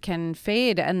things can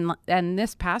fade. And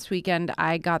this past weekend,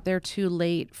 I got there too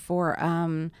late for.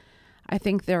 I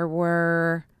think it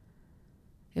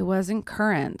wasn't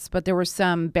currants, but there was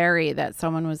some berry that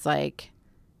someone was like,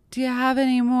 "Do you have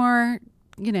any more,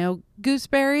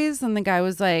 gooseberries?" And the guy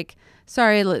was like,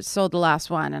 "Sorry, sold the last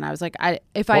one." And I was like, I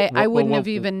wouldn't have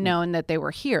even known that they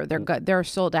were here. They're good. They're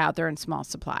sold out. They're in small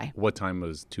supply. What time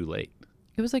was too late?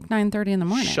 It was like 9:30 in the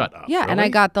morning. Shut up. Yeah, and I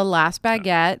Really? got the last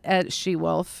baguette at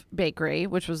She-Wolf Bakery,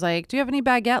 which was like, "Do you have any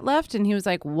baguette left?" And he was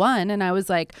like, "One." And I was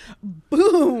like,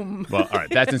 boom. Well, all right,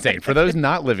 that's insane. For those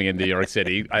not living in New York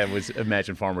City, I always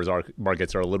imagine farmers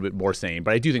markets are a little bit more sane,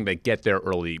 but I do think they get there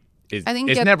early.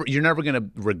 You're never going to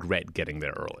regret getting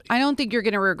there early. I don't think you're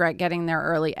going to regret getting there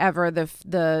early ever.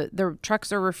 The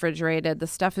trucks are refrigerated. The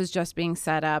stuff is just being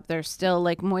set up. There's still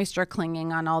like moisture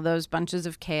clinging on all those bunches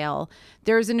of kale.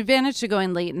 There's an advantage to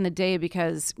going late in the day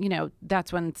because,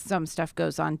 that's when some stuff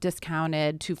goes on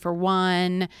discounted 2 for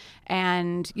 $1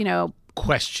 and,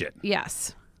 Question.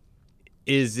 Yes.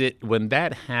 Is it when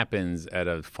that happens at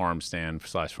a farm stand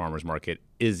 / farmer's market,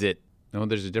 no,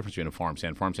 there's a difference between a farm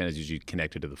stand. Farm stand is usually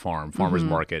connected to the farm. Farmer's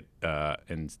market,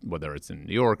 and whether it's in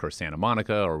New York or Santa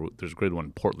Monica, or there's a great one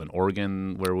in Portland,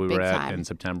 Oregon, where we were at in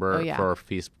September for our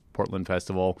Feast Portland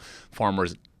Festival.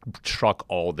 Farmers truck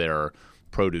all their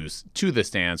produce to the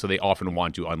stand, so they often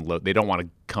want to unload. They don't want to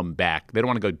come back. They don't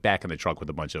want to go back in the truck with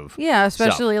a bunch of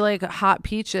especially like hot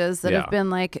peaches that have been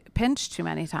like pinched too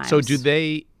many times. So do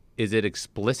they? is it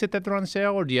explicit that they're on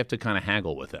sale, or do you have to kind of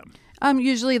haggle with them?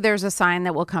 Usually there's a sign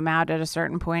that will come out at a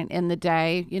certain point in the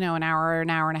day, an hour or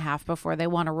an hour and a half before they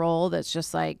want to roll. That's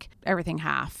just like everything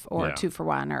half or Yeah. 2 for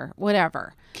 $1 or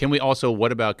whatever. Can we talk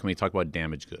about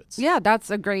damaged goods? Yeah,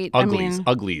 that's a great,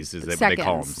 Uglies is what they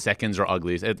call them. seconds. Seconds or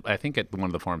uglies. I think at one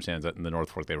of the farm stands in the North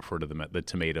Fork, they refer to them the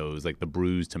tomatoes, like the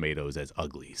bruised tomatoes, as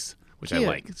uglies, which I cute.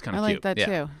 like. It's kind of I cute. like that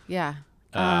Yeah. too. Yeah.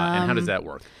 And how does that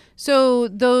work? So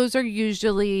those are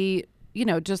usually,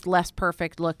 just less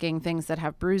perfect looking things that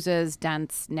have bruises,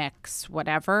 dents, nicks,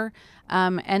 whatever.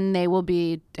 And they will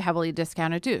be heavily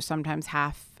discounted too, sometimes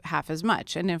half as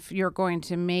much. And if you're going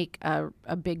to make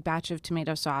a big batch of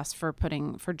tomato sauce for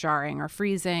jarring or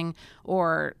freezing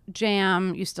or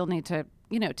jam, you still need to,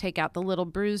 take out the little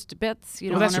bruised bits. You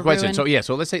don't That's the wanna question. ruin-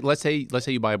 So let's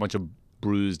say you buy a bunch of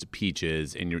bruised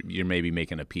peaches and you're maybe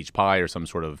making a peach pie or some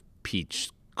sort of peach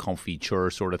confiture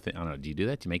sort of thing. I don't know. Do you do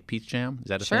that? Do you make peach jam? Is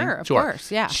that a thing? Sure, of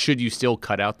course, yeah. Should you still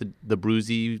cut out the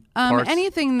bruisey parts?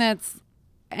 Anything that's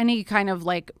any kind of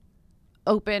like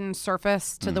open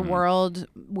surface to the world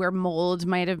where mold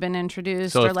might have been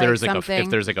introduced, So or if like there's something. if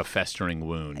there's like a festering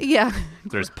wound, Yeah.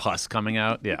 there's pus coming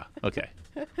out. Yeah. Okay.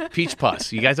 Peach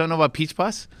pus. You guys don't know about peach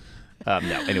pus? No.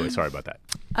 Anyway, sorry about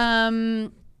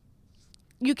that.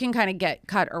 You can kind of get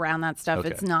cut around that stuff. Okay.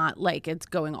 It's not like it's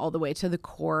going all the way to the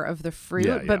core of the fruit,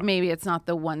 Yeah, but yeah. maybe it's not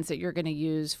the ones that you're going to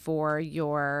use for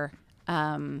your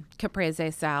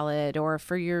caprese salad or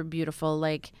for your beautiful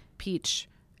like peach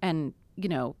and,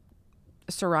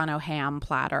 Serrano ham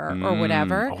platter or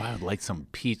whatever. Oh, I would like some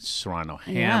peach serrano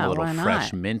ham, Yeah, a little why not?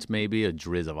 fresh mint, maybe a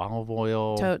drizz of olive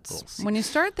oil. Totes. When you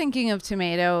start thinking of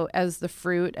tomato as the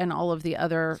fruit and all of the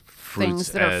other Fruits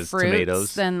things that are as fruits,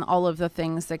 tomatoes. then all of the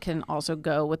things that can also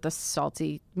go with the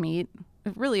salty meat,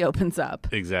 it really opens up.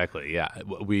 Exactly. Yeah,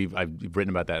 I've written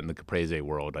about that in the caprese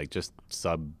world, like just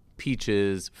sub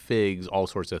peaches, figs, all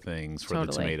sorts of things for the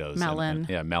Totally. tomatoes. Melon.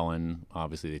 Yeah, melon.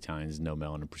 Obviously, the Italians know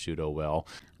melon and prosciutto well.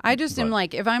 I just am But-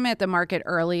 like, if I'm at the market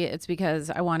early, it's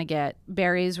because I want to get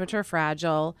berries, which are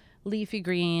fragile, leafy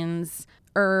greens,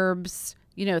 herbs,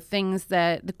 things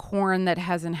that the corn that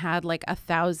hasn't had like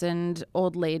 1,000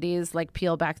 old ladies like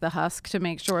peel back the husk to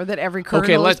make sure that every kernel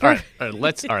Okay,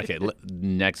 is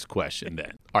next question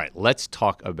then. All right, let's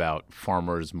talk about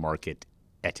farmers market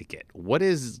etiquette. What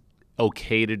is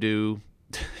okay to do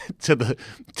to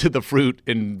the fruit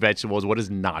and vegetables? What is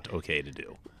not okay to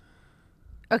do?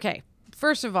 Okay.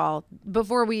 First of all,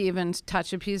 before we even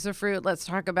touch a piece of fruit, let's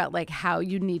talk about like how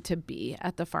you need to be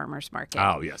at the farmer's market.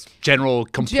 Oh, yes. General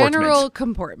comportment. General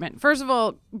comportment. First of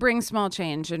all, bring small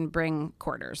change and bring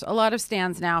quarters. A lot of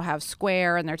stands now have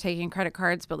Square and they're taking credit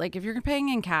cards, but like if you're paying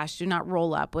in cash, do not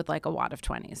roll up with like a wad of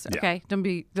 20s. Okay, don't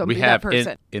be We that have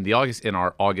person. in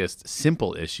our August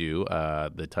simple issue,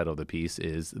 the title of the piece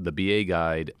is The BA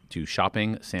Guide to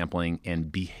Shopping, Sampling,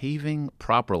 and Behaving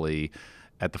Properly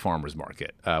at the farmer's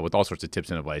market, with all sorts of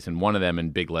tips and advice. And one of them in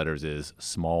big letters is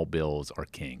small bills are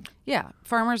king. Yeah,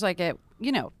 farmers like it,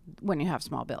 when you have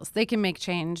small bills. They can make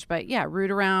change, but yeah,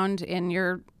 root around in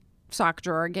your sock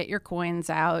drawer, get your coins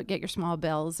out, get your small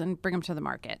bills, and bring them to the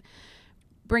market.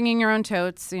 Bringing your own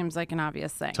totes seems like an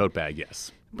obvious thing. Tote bag,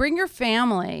 yes. Bring your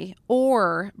family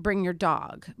or bring your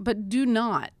dog, but do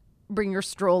not bring your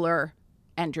stroller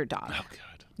and your dog. Oh,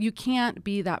 God. You can't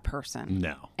be that person.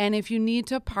 No. And if you need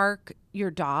to park your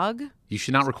dog, You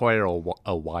should not require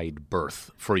a wide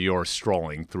berth for your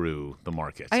strolling through the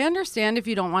market. I understand if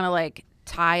you don't want to like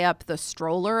tie up the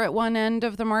stroller at one end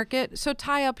of the market, so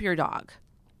tie up your dog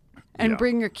and Yeah.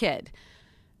 bring your kid.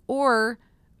 Or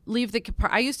leave the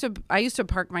I used to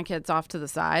park my kids off to the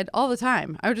side all the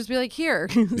time. I would just be like, "Here,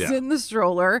 sit in the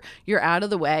stroller, you're out of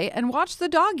the way and watch the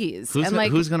doggies." Who's and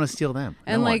who's going to steal them?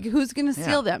 And No like, one. who's going to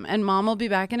steal them? And mom will be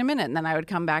back in a minute. And then I would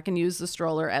come back and use the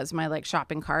stroller as my like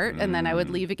shopping cart. And then I would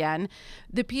leave again.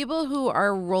 The people who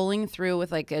are rolling through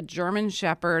with like a German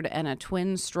Shepherd and a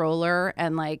twin stroller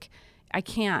and like, I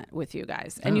can't with you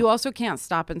guys. And you also can't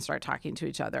stop and start talking to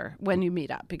each other when you meet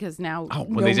up because now.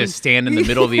 When they just stand in the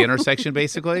middle of the intersection,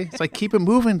 basically. It's like, keep it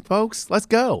moving, folks. Let's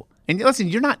go. And listen,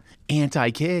 you're not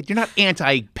anti-kid. You're not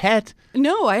anti-pet.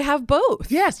 No, I have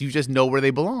both. Yes, you just know where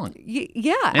they belong.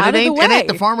 Yeah, And out of the way. it ain't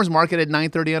the farmer's market at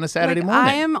 9:30 on a Saturday Like,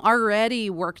 morning. I am already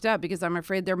worked up because I'm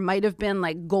afraid there might have been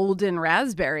like golden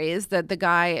raspberries that the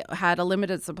guy had a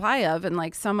limited supply of, and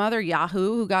like some other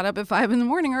Yahoo who got up at 5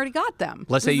 a.m. already got them.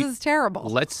 This is terrible.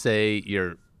 Let's say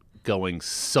you're going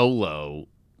solo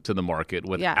to the market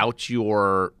without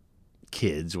your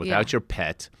kids, without your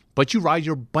pet, but you ride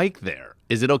your bike there.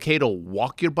 Is it okay to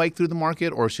walk your bike through the market,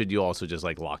 or should you also just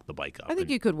like lock the bike up? I think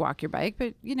you could walk your bike,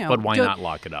 but But why not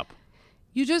lock it up?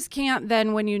 You just can't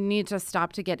then, when you need to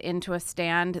stop to get into a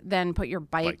stand, then put your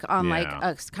bike on like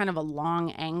a kind of a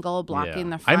long angle blocking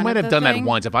the front. I might of have the done thing. that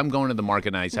once. If I'm going to the market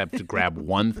and I just have to grab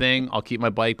one thing, I'll keep my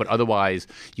bike. But otherwise,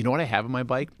 you know what I have in my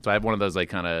bike? So I have one of those like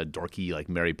kind of dorky, like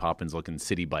Mary Poppins looking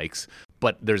city bikes.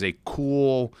 But there's a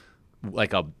cool,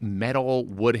 like a metal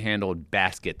wood handled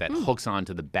basket that hooks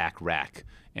onto the back rack,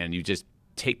 and you just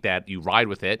take that, you ride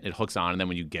with it, it hooks on, and then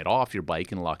when you get off your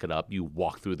bike and lock it up, you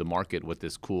walk through the market with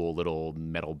this cool little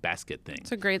metal basket thing.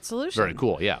 It's a great solution. Very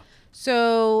cool, yeah.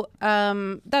 So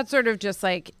that's sort of just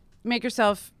like make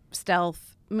yourself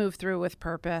stealth, move through with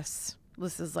purpose.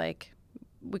 This is like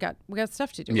we got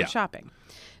stuff to do. Yeah. We're shopping.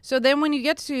 So then when you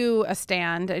get to a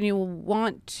stand and you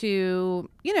want to,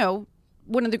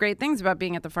 one of the great things about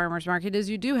being at the farmer's market is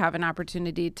you do have an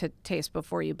opportunity to taste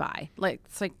before you buy. Like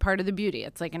it's like part of the beauty.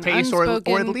 It's like an Taste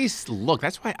unspoken, or at least look.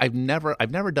 That's why I've never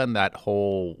done that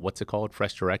whole, what's it called,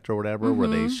 Fresh Direct or whatever, where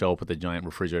they show up with a giant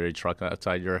refrigerated truck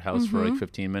outside your house for like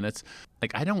 15 minutes.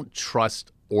 Like I don't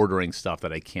trust ordering stuff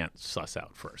that I can't suss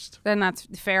out first. Then that's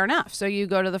fair enough. So you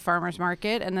go to the farmer's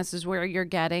market, and this is where you're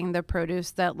getting the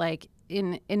produce that, like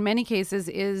in many cases,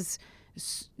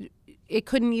 it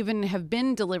couldn't even have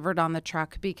been delivered on the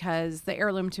truck because the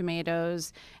heirloom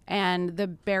tomatoes and the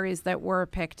berries that were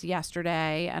picked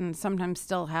yesterday and sometimes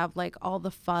still have like all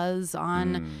the fuzz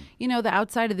on, the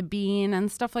outside of the bean and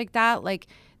stuff like that. Like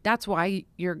that's why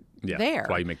you're there. That's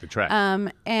why you make the trek.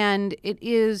 And it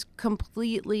is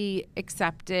completely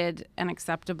accepted and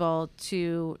acceptable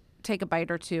to take a bite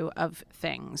or two of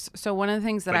things. So one of the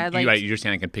things that I like... You're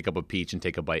saying I can pick up a peach and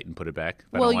take a bite and put it back?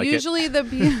 If I well, don't like usually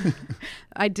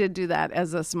I did do that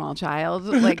as a small child.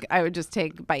 Like I would just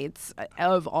take bites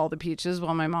of all the peaches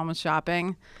while my mom was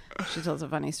shopping. She tells a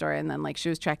funny story. And then like she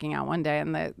was checking out one day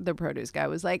and the produce guy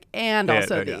was like, and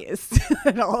also these.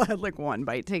 And all had like one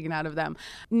bite taken out of them.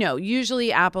 No,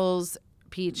 usually apples,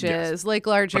 peaches, like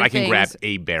larger things. But I can grab things.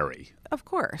 A berry. Of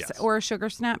course. Yes. Or a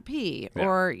sugar snap pea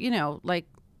or, like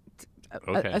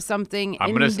Okay. something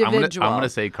individual. I'm gonna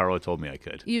say Carlo told me I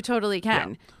could. You totally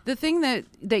can. Yeah. The thing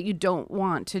that you don't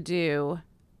want to do,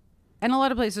 and a lot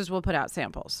of places will put out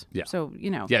samples. Yeah. So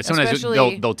sometimes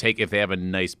especially, they'll take, if they have a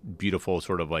nice, beautiful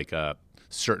sort of like a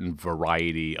certain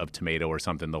variety of tomato or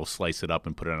something, they'll slice it up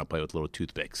and put it on a plate with little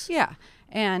toothpicks. Yeah.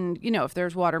 And, if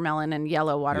there's watermelon and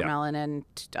yellow watermelon and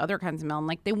other kinds of melon,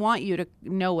 like they want you to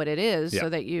know what it is so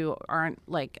that you aren't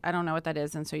like, I don't know what that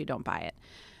is, and so you don't buy it.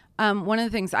 One of the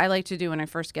things I like to do when I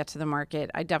first get to the market,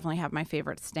 I definitely have my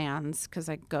favorite stands because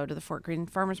I go to the Fort Greene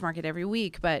Farmers Market every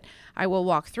week, but I will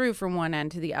walk through from one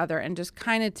end to the other and just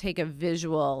kind of take a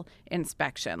visual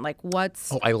inspection. Like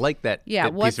what's... Oh, I like that,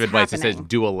 that what's piece of advice that happening. says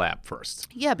do a lap first.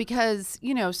 Yeah, because,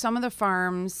 some of the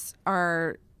farms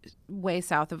are way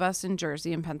south of us in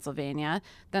Jersey and Pennsylvania.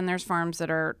 Then there's farms that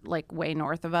are like way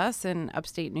north of us in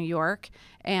upstate New York.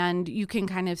 And you can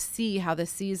kind of see how the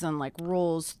season like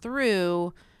rolls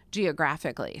through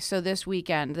geographically. So this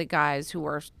weekend, the guys who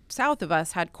were south of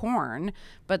us had corn,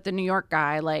 but the New York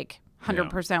guy, like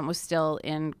 100% was still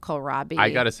in kohlrabi.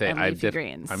 I gotta say, and leafy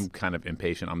greens. I'm kind of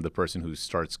impatient. I'm the person who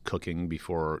starts cooking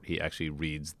before he actually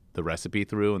reads the recipe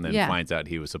through and then finds out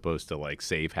he was supposed to like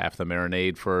save half the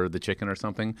marinade for the chicken or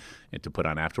something and to put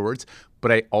on afterwards.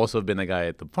 But I also have been the guy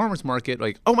at the farmer's market,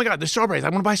 like, oh my God, there's strawberries. I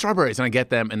want to buy strawberries. And I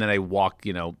get them, and then I walk,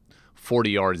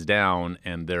 40 yards down,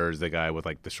 and there's the guy with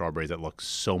like the strawberries that look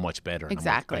so much better. And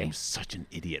Exactly. I'm such an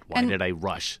idiot. Why did I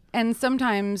rush? And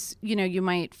sometimes, you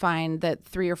might find that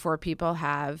 3 or 4 people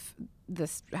have,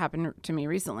 this happened to me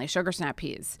recently, sugar snap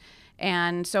peas.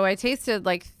 And so I tasted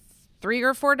like 3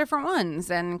 or 4 different ones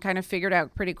and kind of figured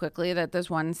out pretty quickly that this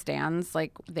one stands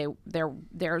like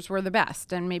theirs were the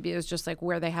best. And maybe it was just like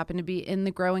where they happen to be in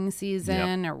the growing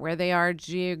season or where they are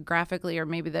geographically, or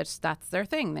maybe that's their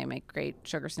thing. They make great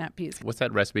sugar snap peas. What's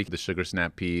that recipe? The sugar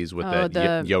snap peas with that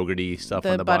yogurty stuff on the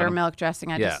bottom? The buttermilk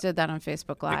dressing. I just did that on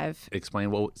Facebook Live.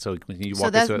 Explain so can you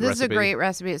walk So us through that this recipe? is a great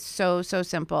recipe. It's so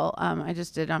simple. I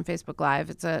just did it on Facebook Live.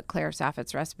 It's a Claire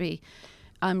Saffitz recipe.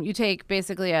 You take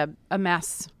basically a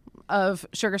mess of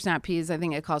sugar snap peas. I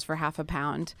think it calls for half a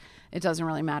pound. It doesn't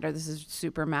really matter. This is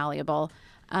super malleable.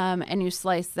 And you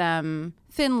slice them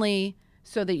thinly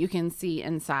so that you can see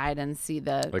inside and see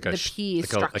the pea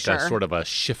structure. Like a sort of a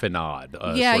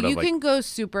chiffonade. Yeah, you can go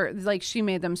super, like she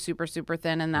made them super, super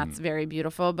thin, and that's very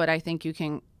beautiful. But I think you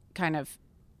can kind of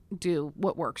do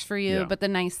what works for you. Yeah. But the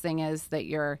nice thing is that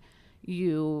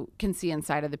you can see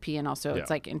inside of the pea, and also it's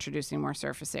like introducing more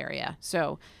surface area.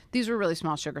 So these were really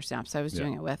small sugar snaps I was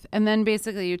doing it with. And then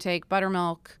basically you take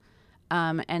buttermilk,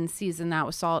 and season that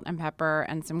with salt and pepper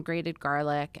and some grated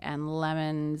garlic and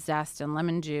lemon zest and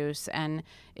lemon juice, and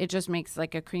it just makes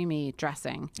like a creamy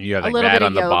dressing. You have a like little that bit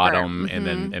on of the yogurt. bottom, and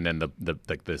then the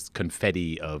like this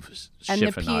confetti of And the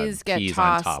chiffonade peas get on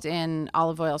tossed top. in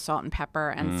olive oil, salt, and pepper,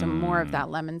 and some more of that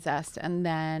lemon zest, and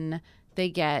then they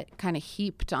get kind of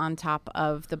heaped on top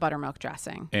of the buttermilk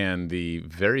dressing. And the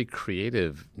very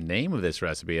creative name of this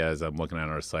recipe, as I'm looking at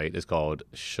our site, is called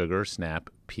Sugar Snap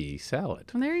Pea Salad.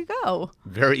 And there you go.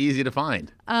 Very easy to find.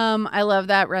 I love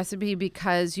that recipe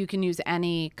because you can use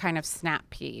any kind of snap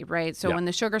pea, right? So Yeah. when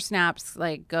the sugar snaps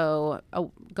like go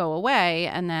away,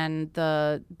 and then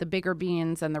the bigger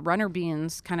beans and the runner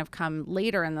beans kind of come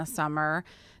later in the summer,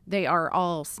 they are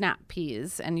all snap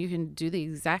peas, and you can do the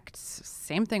exact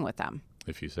same thing with them.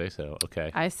 If you say so. Okay.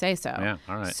 I say so. Yeah,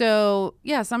 all right. So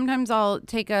yeah, sometimes I'll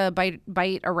take a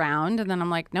bite around, and then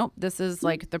I'm like, nope, this is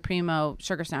like the primo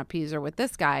sugar snap peas, or with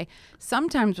this guy.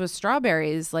 Sometimes with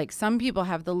strawberries, like some people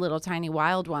have the little tiny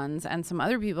wild ones, and some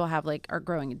other people are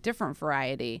growing a different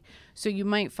variety. So you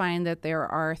might find that there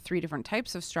are 3 different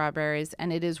types of strawberries,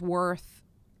 and it is worth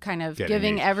kind of Getting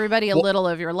giving these. everybody a little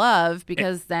of your love,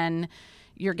 because then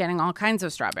you're getting all kinds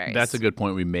of strawberries. That's a good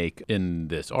point we make in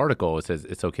this article. It says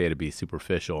it's okay to be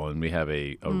superficial, and we have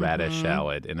a radish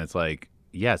salad, and it's like,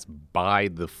 yes, buy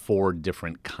the 4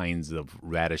 different kinds of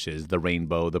radishes, the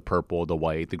rainbow, the purple, the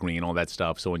white, the green, all that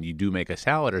stuff. So when you do make a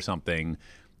salad or something,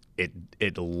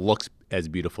 it looks as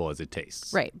beautiful as it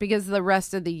tastes. Right, because the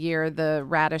rest of the year, the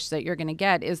radish that you're going to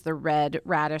get is the red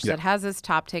radish that has its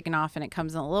top taken off, and it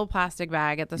comes in a little plastic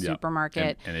bag at the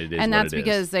supermarket. And it is and what that's it is.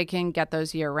 because they can get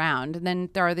those year round. And then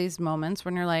there are these moments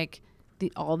when you're like,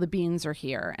 all the beans are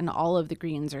here and all of the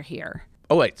greens are here.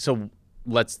 Oh wait, so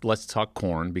let's talk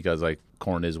corn, because like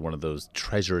corn is one of those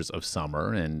treasures of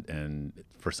summer, and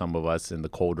for some of us in the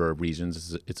colder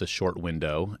regions, it's a short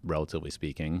window, relatively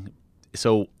speaking.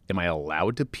 So am I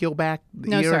allowed to peel back the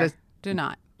No, ear? sir, do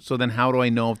not. So then how do I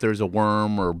know if there's a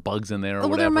worm or bugs in there or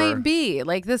Well, whatever? there might be.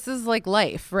 Like, this is like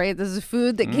life, right? This is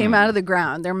food that came out of the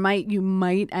ground. You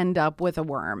might end up with a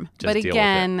worm. Just But deal with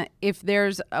again, if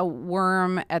there's a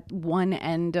worm at one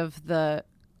end of the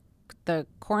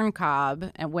corn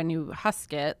cob, and when you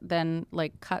husk it, then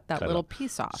like cut that little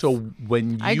piece off. So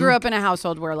when you I grew up in a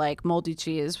household where like moldy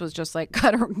cheese was just like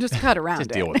cut around just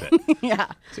it. deal with it. Yeah.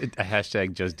 A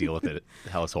hashtag just deal with it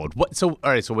household. So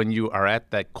all right, so when you are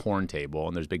at that corn table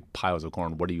and there's big piles of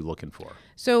corn, what are you looking for?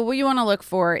 So what you want to look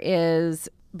for is,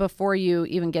 before you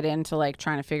even get into like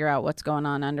trying to figure out what's going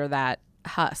on under that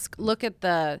husk, look at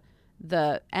the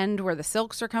end where the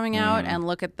silks are coming out, and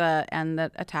look at the end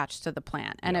that attached to the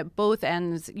plant. And at both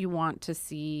ends, you want to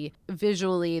see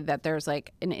visually that there's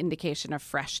like an indication of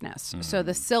freshness. So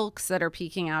the silks that are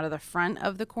peeking out of the front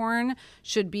of the corn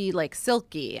should be like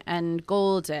silky and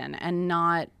golden, and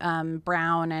not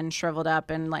brown and shriveled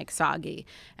up and like soggy.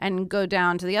 And go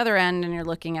down to the other end, and you're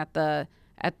looking at the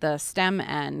stem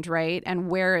end, right?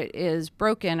 And where it is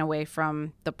broken away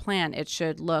from the plant, it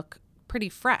should look pretty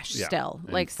fresh still,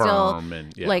 and like firm still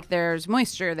and, like there's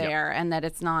moisture there, and that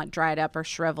it's not dried up or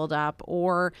shriveled up,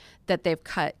 or that they've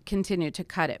continued to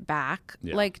cut it back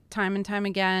like time and time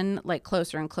again, like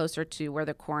closer and closer to where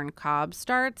the corn cob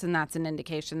starts, and that's an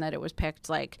indication that it was picked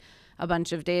like a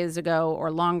bunch of days ago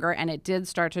or longer, and it did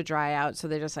start to dry out, so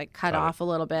they just like cut off a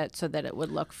little bit so that it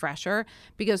would look fresher,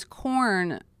 because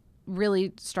corn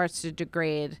really starts to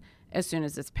degrade as soon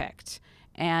as it's picked.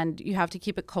 And you have to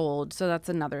keep it cold. So that's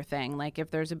another thing. Like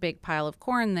if there's a big pile of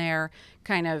corn there,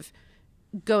 kind of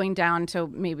going down to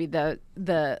maybe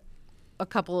a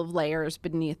couple of layers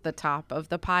beneath the top of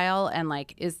the pile, and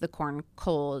like, is the corn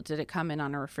cold? Did it come in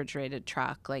on a refrigerated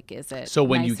truck? Like, is it So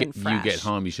when nice you and fresh? get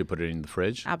home, you should put it in the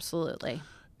fridge. Absolutely.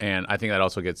 And I think that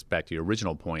also gets back to your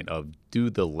original point of do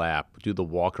the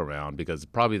walk around, because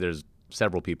probably there's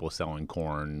several people selling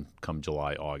corn come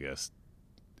July, August.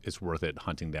 It's worth it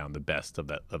hunting down the best of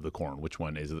the corn. Which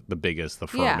one is the biggest, the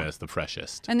firmest, the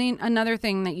freshest? And then another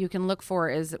thing that you can look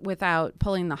for is without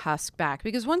pulling the husk back,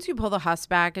 because once you pull the husk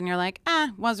back and you're like,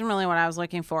 wasn't really what I was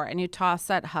looking for, and you toss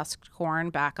that husked corn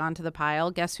back onto the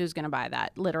pile, guess who's going to buy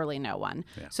that? Literally no one.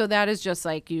 Yeah. So that is just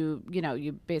like you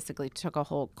basically took a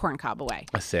whole corn cob away.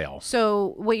 A sale.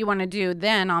 So what you want to do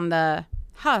then on the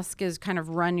husk is kind of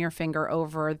run your finger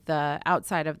over the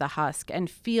outside of the husk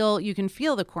and you can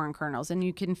feel the corn kernels, and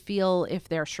you can feel if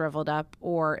they're shriveled up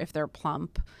or if they're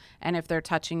plump, and if they're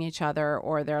touching each other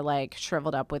or they're like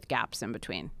shriveled up with gaps in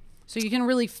between. So you can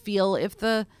really feel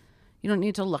you don't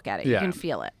need to look at it. You can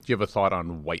feel it. Do you have a thought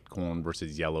on white corn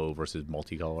versus yellow versus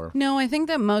multicolor? No, I think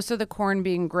that most of the corn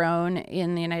being grown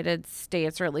in the United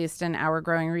States, or at least in our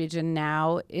growing region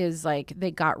now, is like they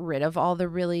got rid of all the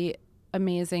really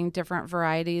amazing different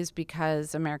varieties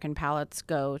because American palates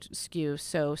skew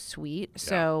so sweet.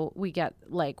 So we get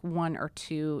like 1 or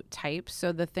 2 types.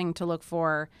 So the thing to look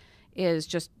for is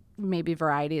just maybe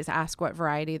varieties. Ask what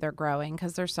variety they're growing,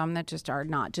 because there's some that just are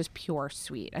not just pure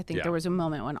sweet. I think there was a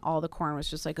moment when all the corn was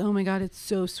just like, oh my God, it's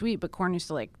so sweet. But corn used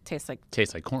to like taste like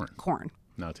corn.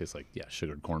 Now it tastes like,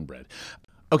 sugared cornbread.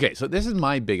 Okay, so this is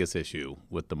my biggest issue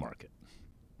with the market.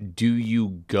 Do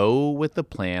you go with the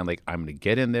plan, like, I'm going to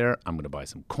get in there, I'm going to buy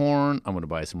some corn, I'm going to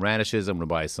buy some radishes, I'm going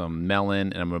to buy some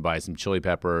melon, and I'm going to buy some chili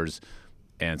peppers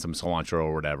and some cilantro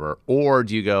or whatever? Or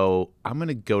do you go, I'm going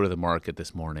to go to the market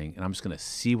this morning and I'm just going to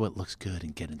see what looks good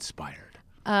and get inspired?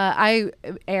 I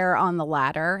err on the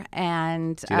latter,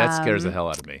 and See, that scares the hell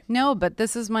out of me. No, but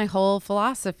this is my whole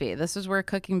philosophy. This is where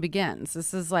cooking begins.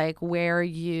 This is like where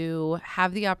you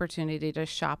have the opportunity to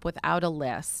shop without a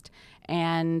list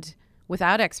and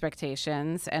without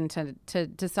expectations, and to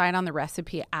decide on the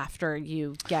recipe after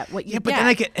you get what you get. Yeah, but then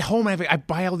I get home and I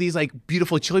buy all these like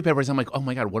beautiful chili peppers. I'm like, oh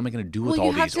my God, what am I going to do with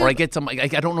all these? Or I get some, I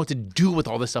don't know what to do with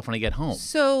all this stuff when I get home.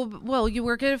 So, well, you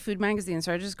work at a food magazine,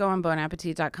 so I just go on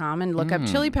bonappetit.com and look up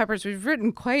chili peppers. We've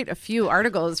written quite a few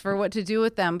articles for what to do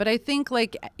with them. But I think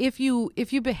like if you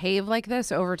behave like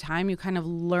this over time, you kind of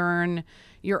learn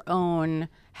your own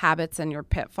habits and your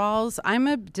pitfalls. I'm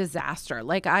a disaster.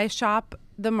 Like, I shop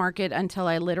the market until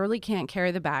I literally can't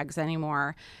carry the bags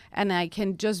anymore, and I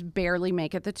can just barely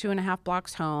make it the 2.5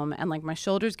 blocks home, and like my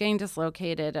shoulder's getting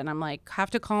dislocated, and I'm like,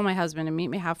 have to call my husband and meet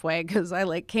me halfway because I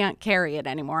like can't carry it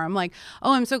anymore. I'm like,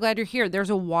 oh, I'm so glad you're here. There's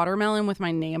a watermelon with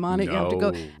my name on it. You have to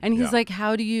go. And he's like,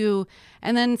 how do you?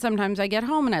 And then sometimes I get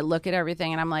home and I look at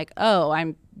everything and I'm like,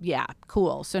 oh,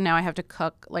 cool. So now I have to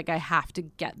cook. Like, I have to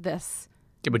get this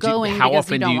going because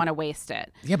you don't want to waste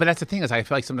it. Yeah, but that's the thing, is I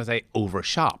feel like sometimes I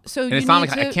overshop. So and it's not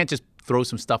like I can't just throw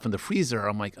some stuff in the freezer.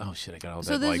 I'm like, oh shit, I got all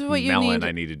that like melon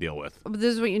I need to deal with.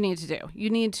 This is what you need to do. You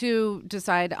need to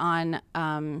decide on,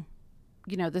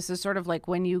 this is sort of like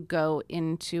when you go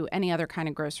into any other kind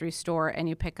of grocery store and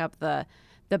you pick up the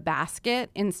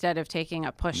basket instead of taking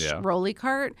a push rolly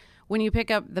cart. When you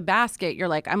pick up the basket, you're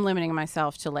like, I'm limiting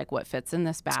myself to like what fits in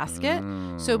this basket.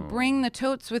 So bring the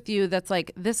totes with you. That's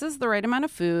like, this is the right amount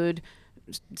of food.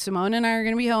 Simone and I are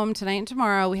going to be home tonight and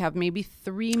tomorrow. We have maybe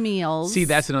 3 meals. See,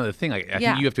 that's another thing. I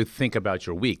think you have to think about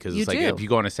your week, because it's like if you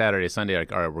go on a Saturday, Sunday,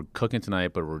 like, all right, we're cooking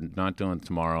tonight, but we're not doing it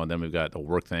tomorrow, and then we've got the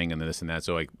work thing and this and that.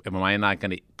 So like, am I not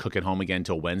going to cook at home again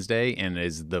until Wednesday? And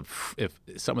if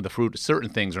some of the fruit, certain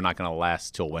things are not going to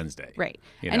last till Wednesday, right?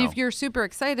 And if you're super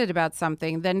excited about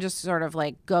something, then just sort of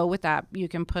like go with that. You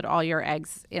can put all your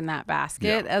eggs in that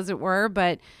basket, as it were,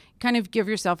 but kind of give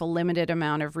yourself a limited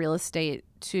amount of real estate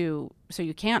so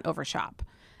you can't overshop.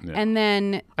 Yeah. And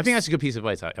then I think that's a good piece of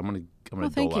advice. I'm going to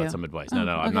dole out some advice. No,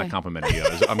 I'm not complimenting you.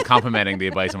 I'm complimenting the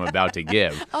advice I'm about to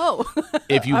give. Oh.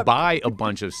 If you buy a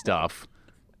bunch of stuff,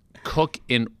 cook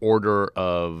in order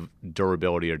of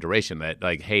durability or duration. That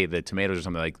like, hey, the tomatoes or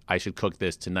something, like, I should cook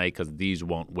this tonight because these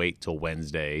won't wait till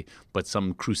Wednesday. But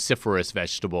some cruciferous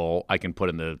vegetable I can put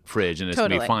in the fridge and it's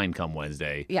going to be fine come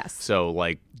Wednesday. Yes. So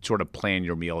like, sort of plan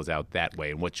your meals out that way.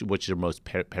 And which are most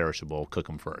perishable, cook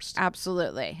them first.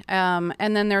 Absolutely. And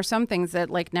then there are some things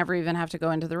that like never even have to go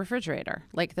into the refrigerator,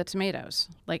 like the tomatoes.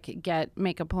 Like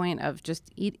make a point of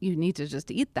you need to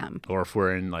just eat them. Or if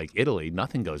we're in like Italy,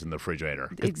 nothing goes in the refrigerator.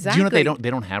 Exactly. Do you know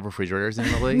they don't have refrigerators in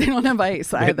Italy? They don't have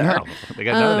ice either. No, they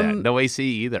got none of that. No AC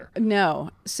either. No.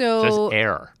 So just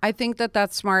air. I think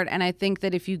that's smart. And I think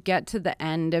that if you get to the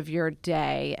end of your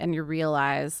day and you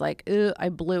realize like, I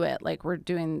blew it. Like, we're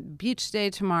doing beach day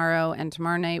tomorrow, and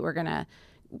tomorrow night we're gonna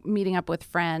meeting up with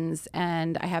friends,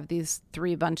 and I have these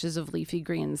 3 bunches of leafy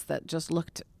greens that just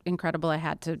looked incredible. I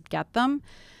had to get them.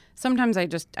 Sometimes I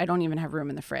don't even have room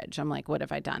in the fridge. I'm like, what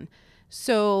have I done?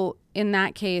 So in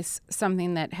that case,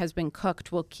 something that has been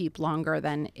cooked will keep longer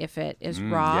than if it is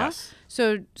raw. Yes.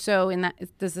 So in that,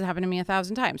 this has happened to me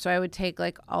 1,000 times. So I would take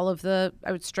like I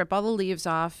would strip all the leaves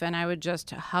off, and I would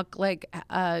just huck like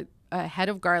a head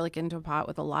of garlic into a pot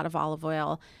with a lot of olive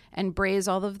oil and braise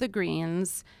all of the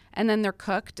greens, and then they're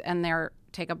cooked and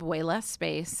take up way less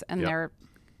space, and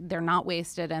they're not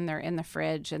wasted, and they're in the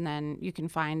fridge, and then you can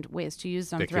find ways to use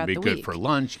them throughout the week. They could be good for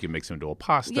lunch. You can mix them into a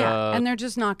pasta. Yeah, and they're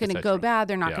just not going to go bad.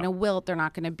 They're not going to wilt. They're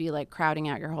not going to be like crowding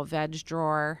out your whole veg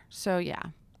drawer. So yeah,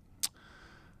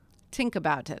 think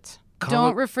about it.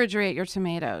 Don't refrigerate your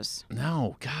tomatoes.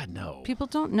 No, God, no. People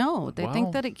don't know. They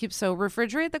think that it keeps, so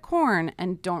refrigerate the corn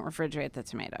and don't refrigerate the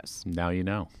tomatoes. Now you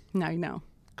know. Now you know.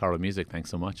 Carla Music,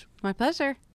 thanks so much. My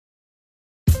pleasure.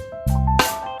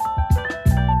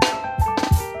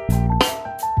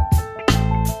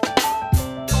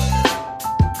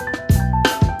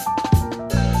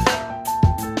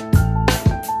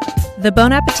 The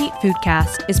Bon Appetit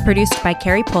Foodcast is produced by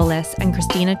Carrie Polis and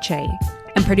Christina Che,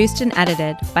 and produced and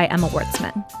edited by Emma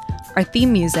Wartzman. Our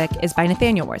theme music is by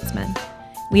Nathaniel Wartzman.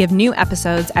 We have new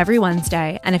episodes every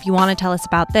Wednesday, and if you want to tell us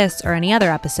about this or any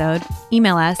other episode,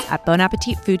 email us at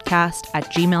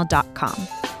bonappetitfoodcast@gmail.com.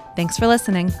 Thanks for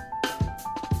listening.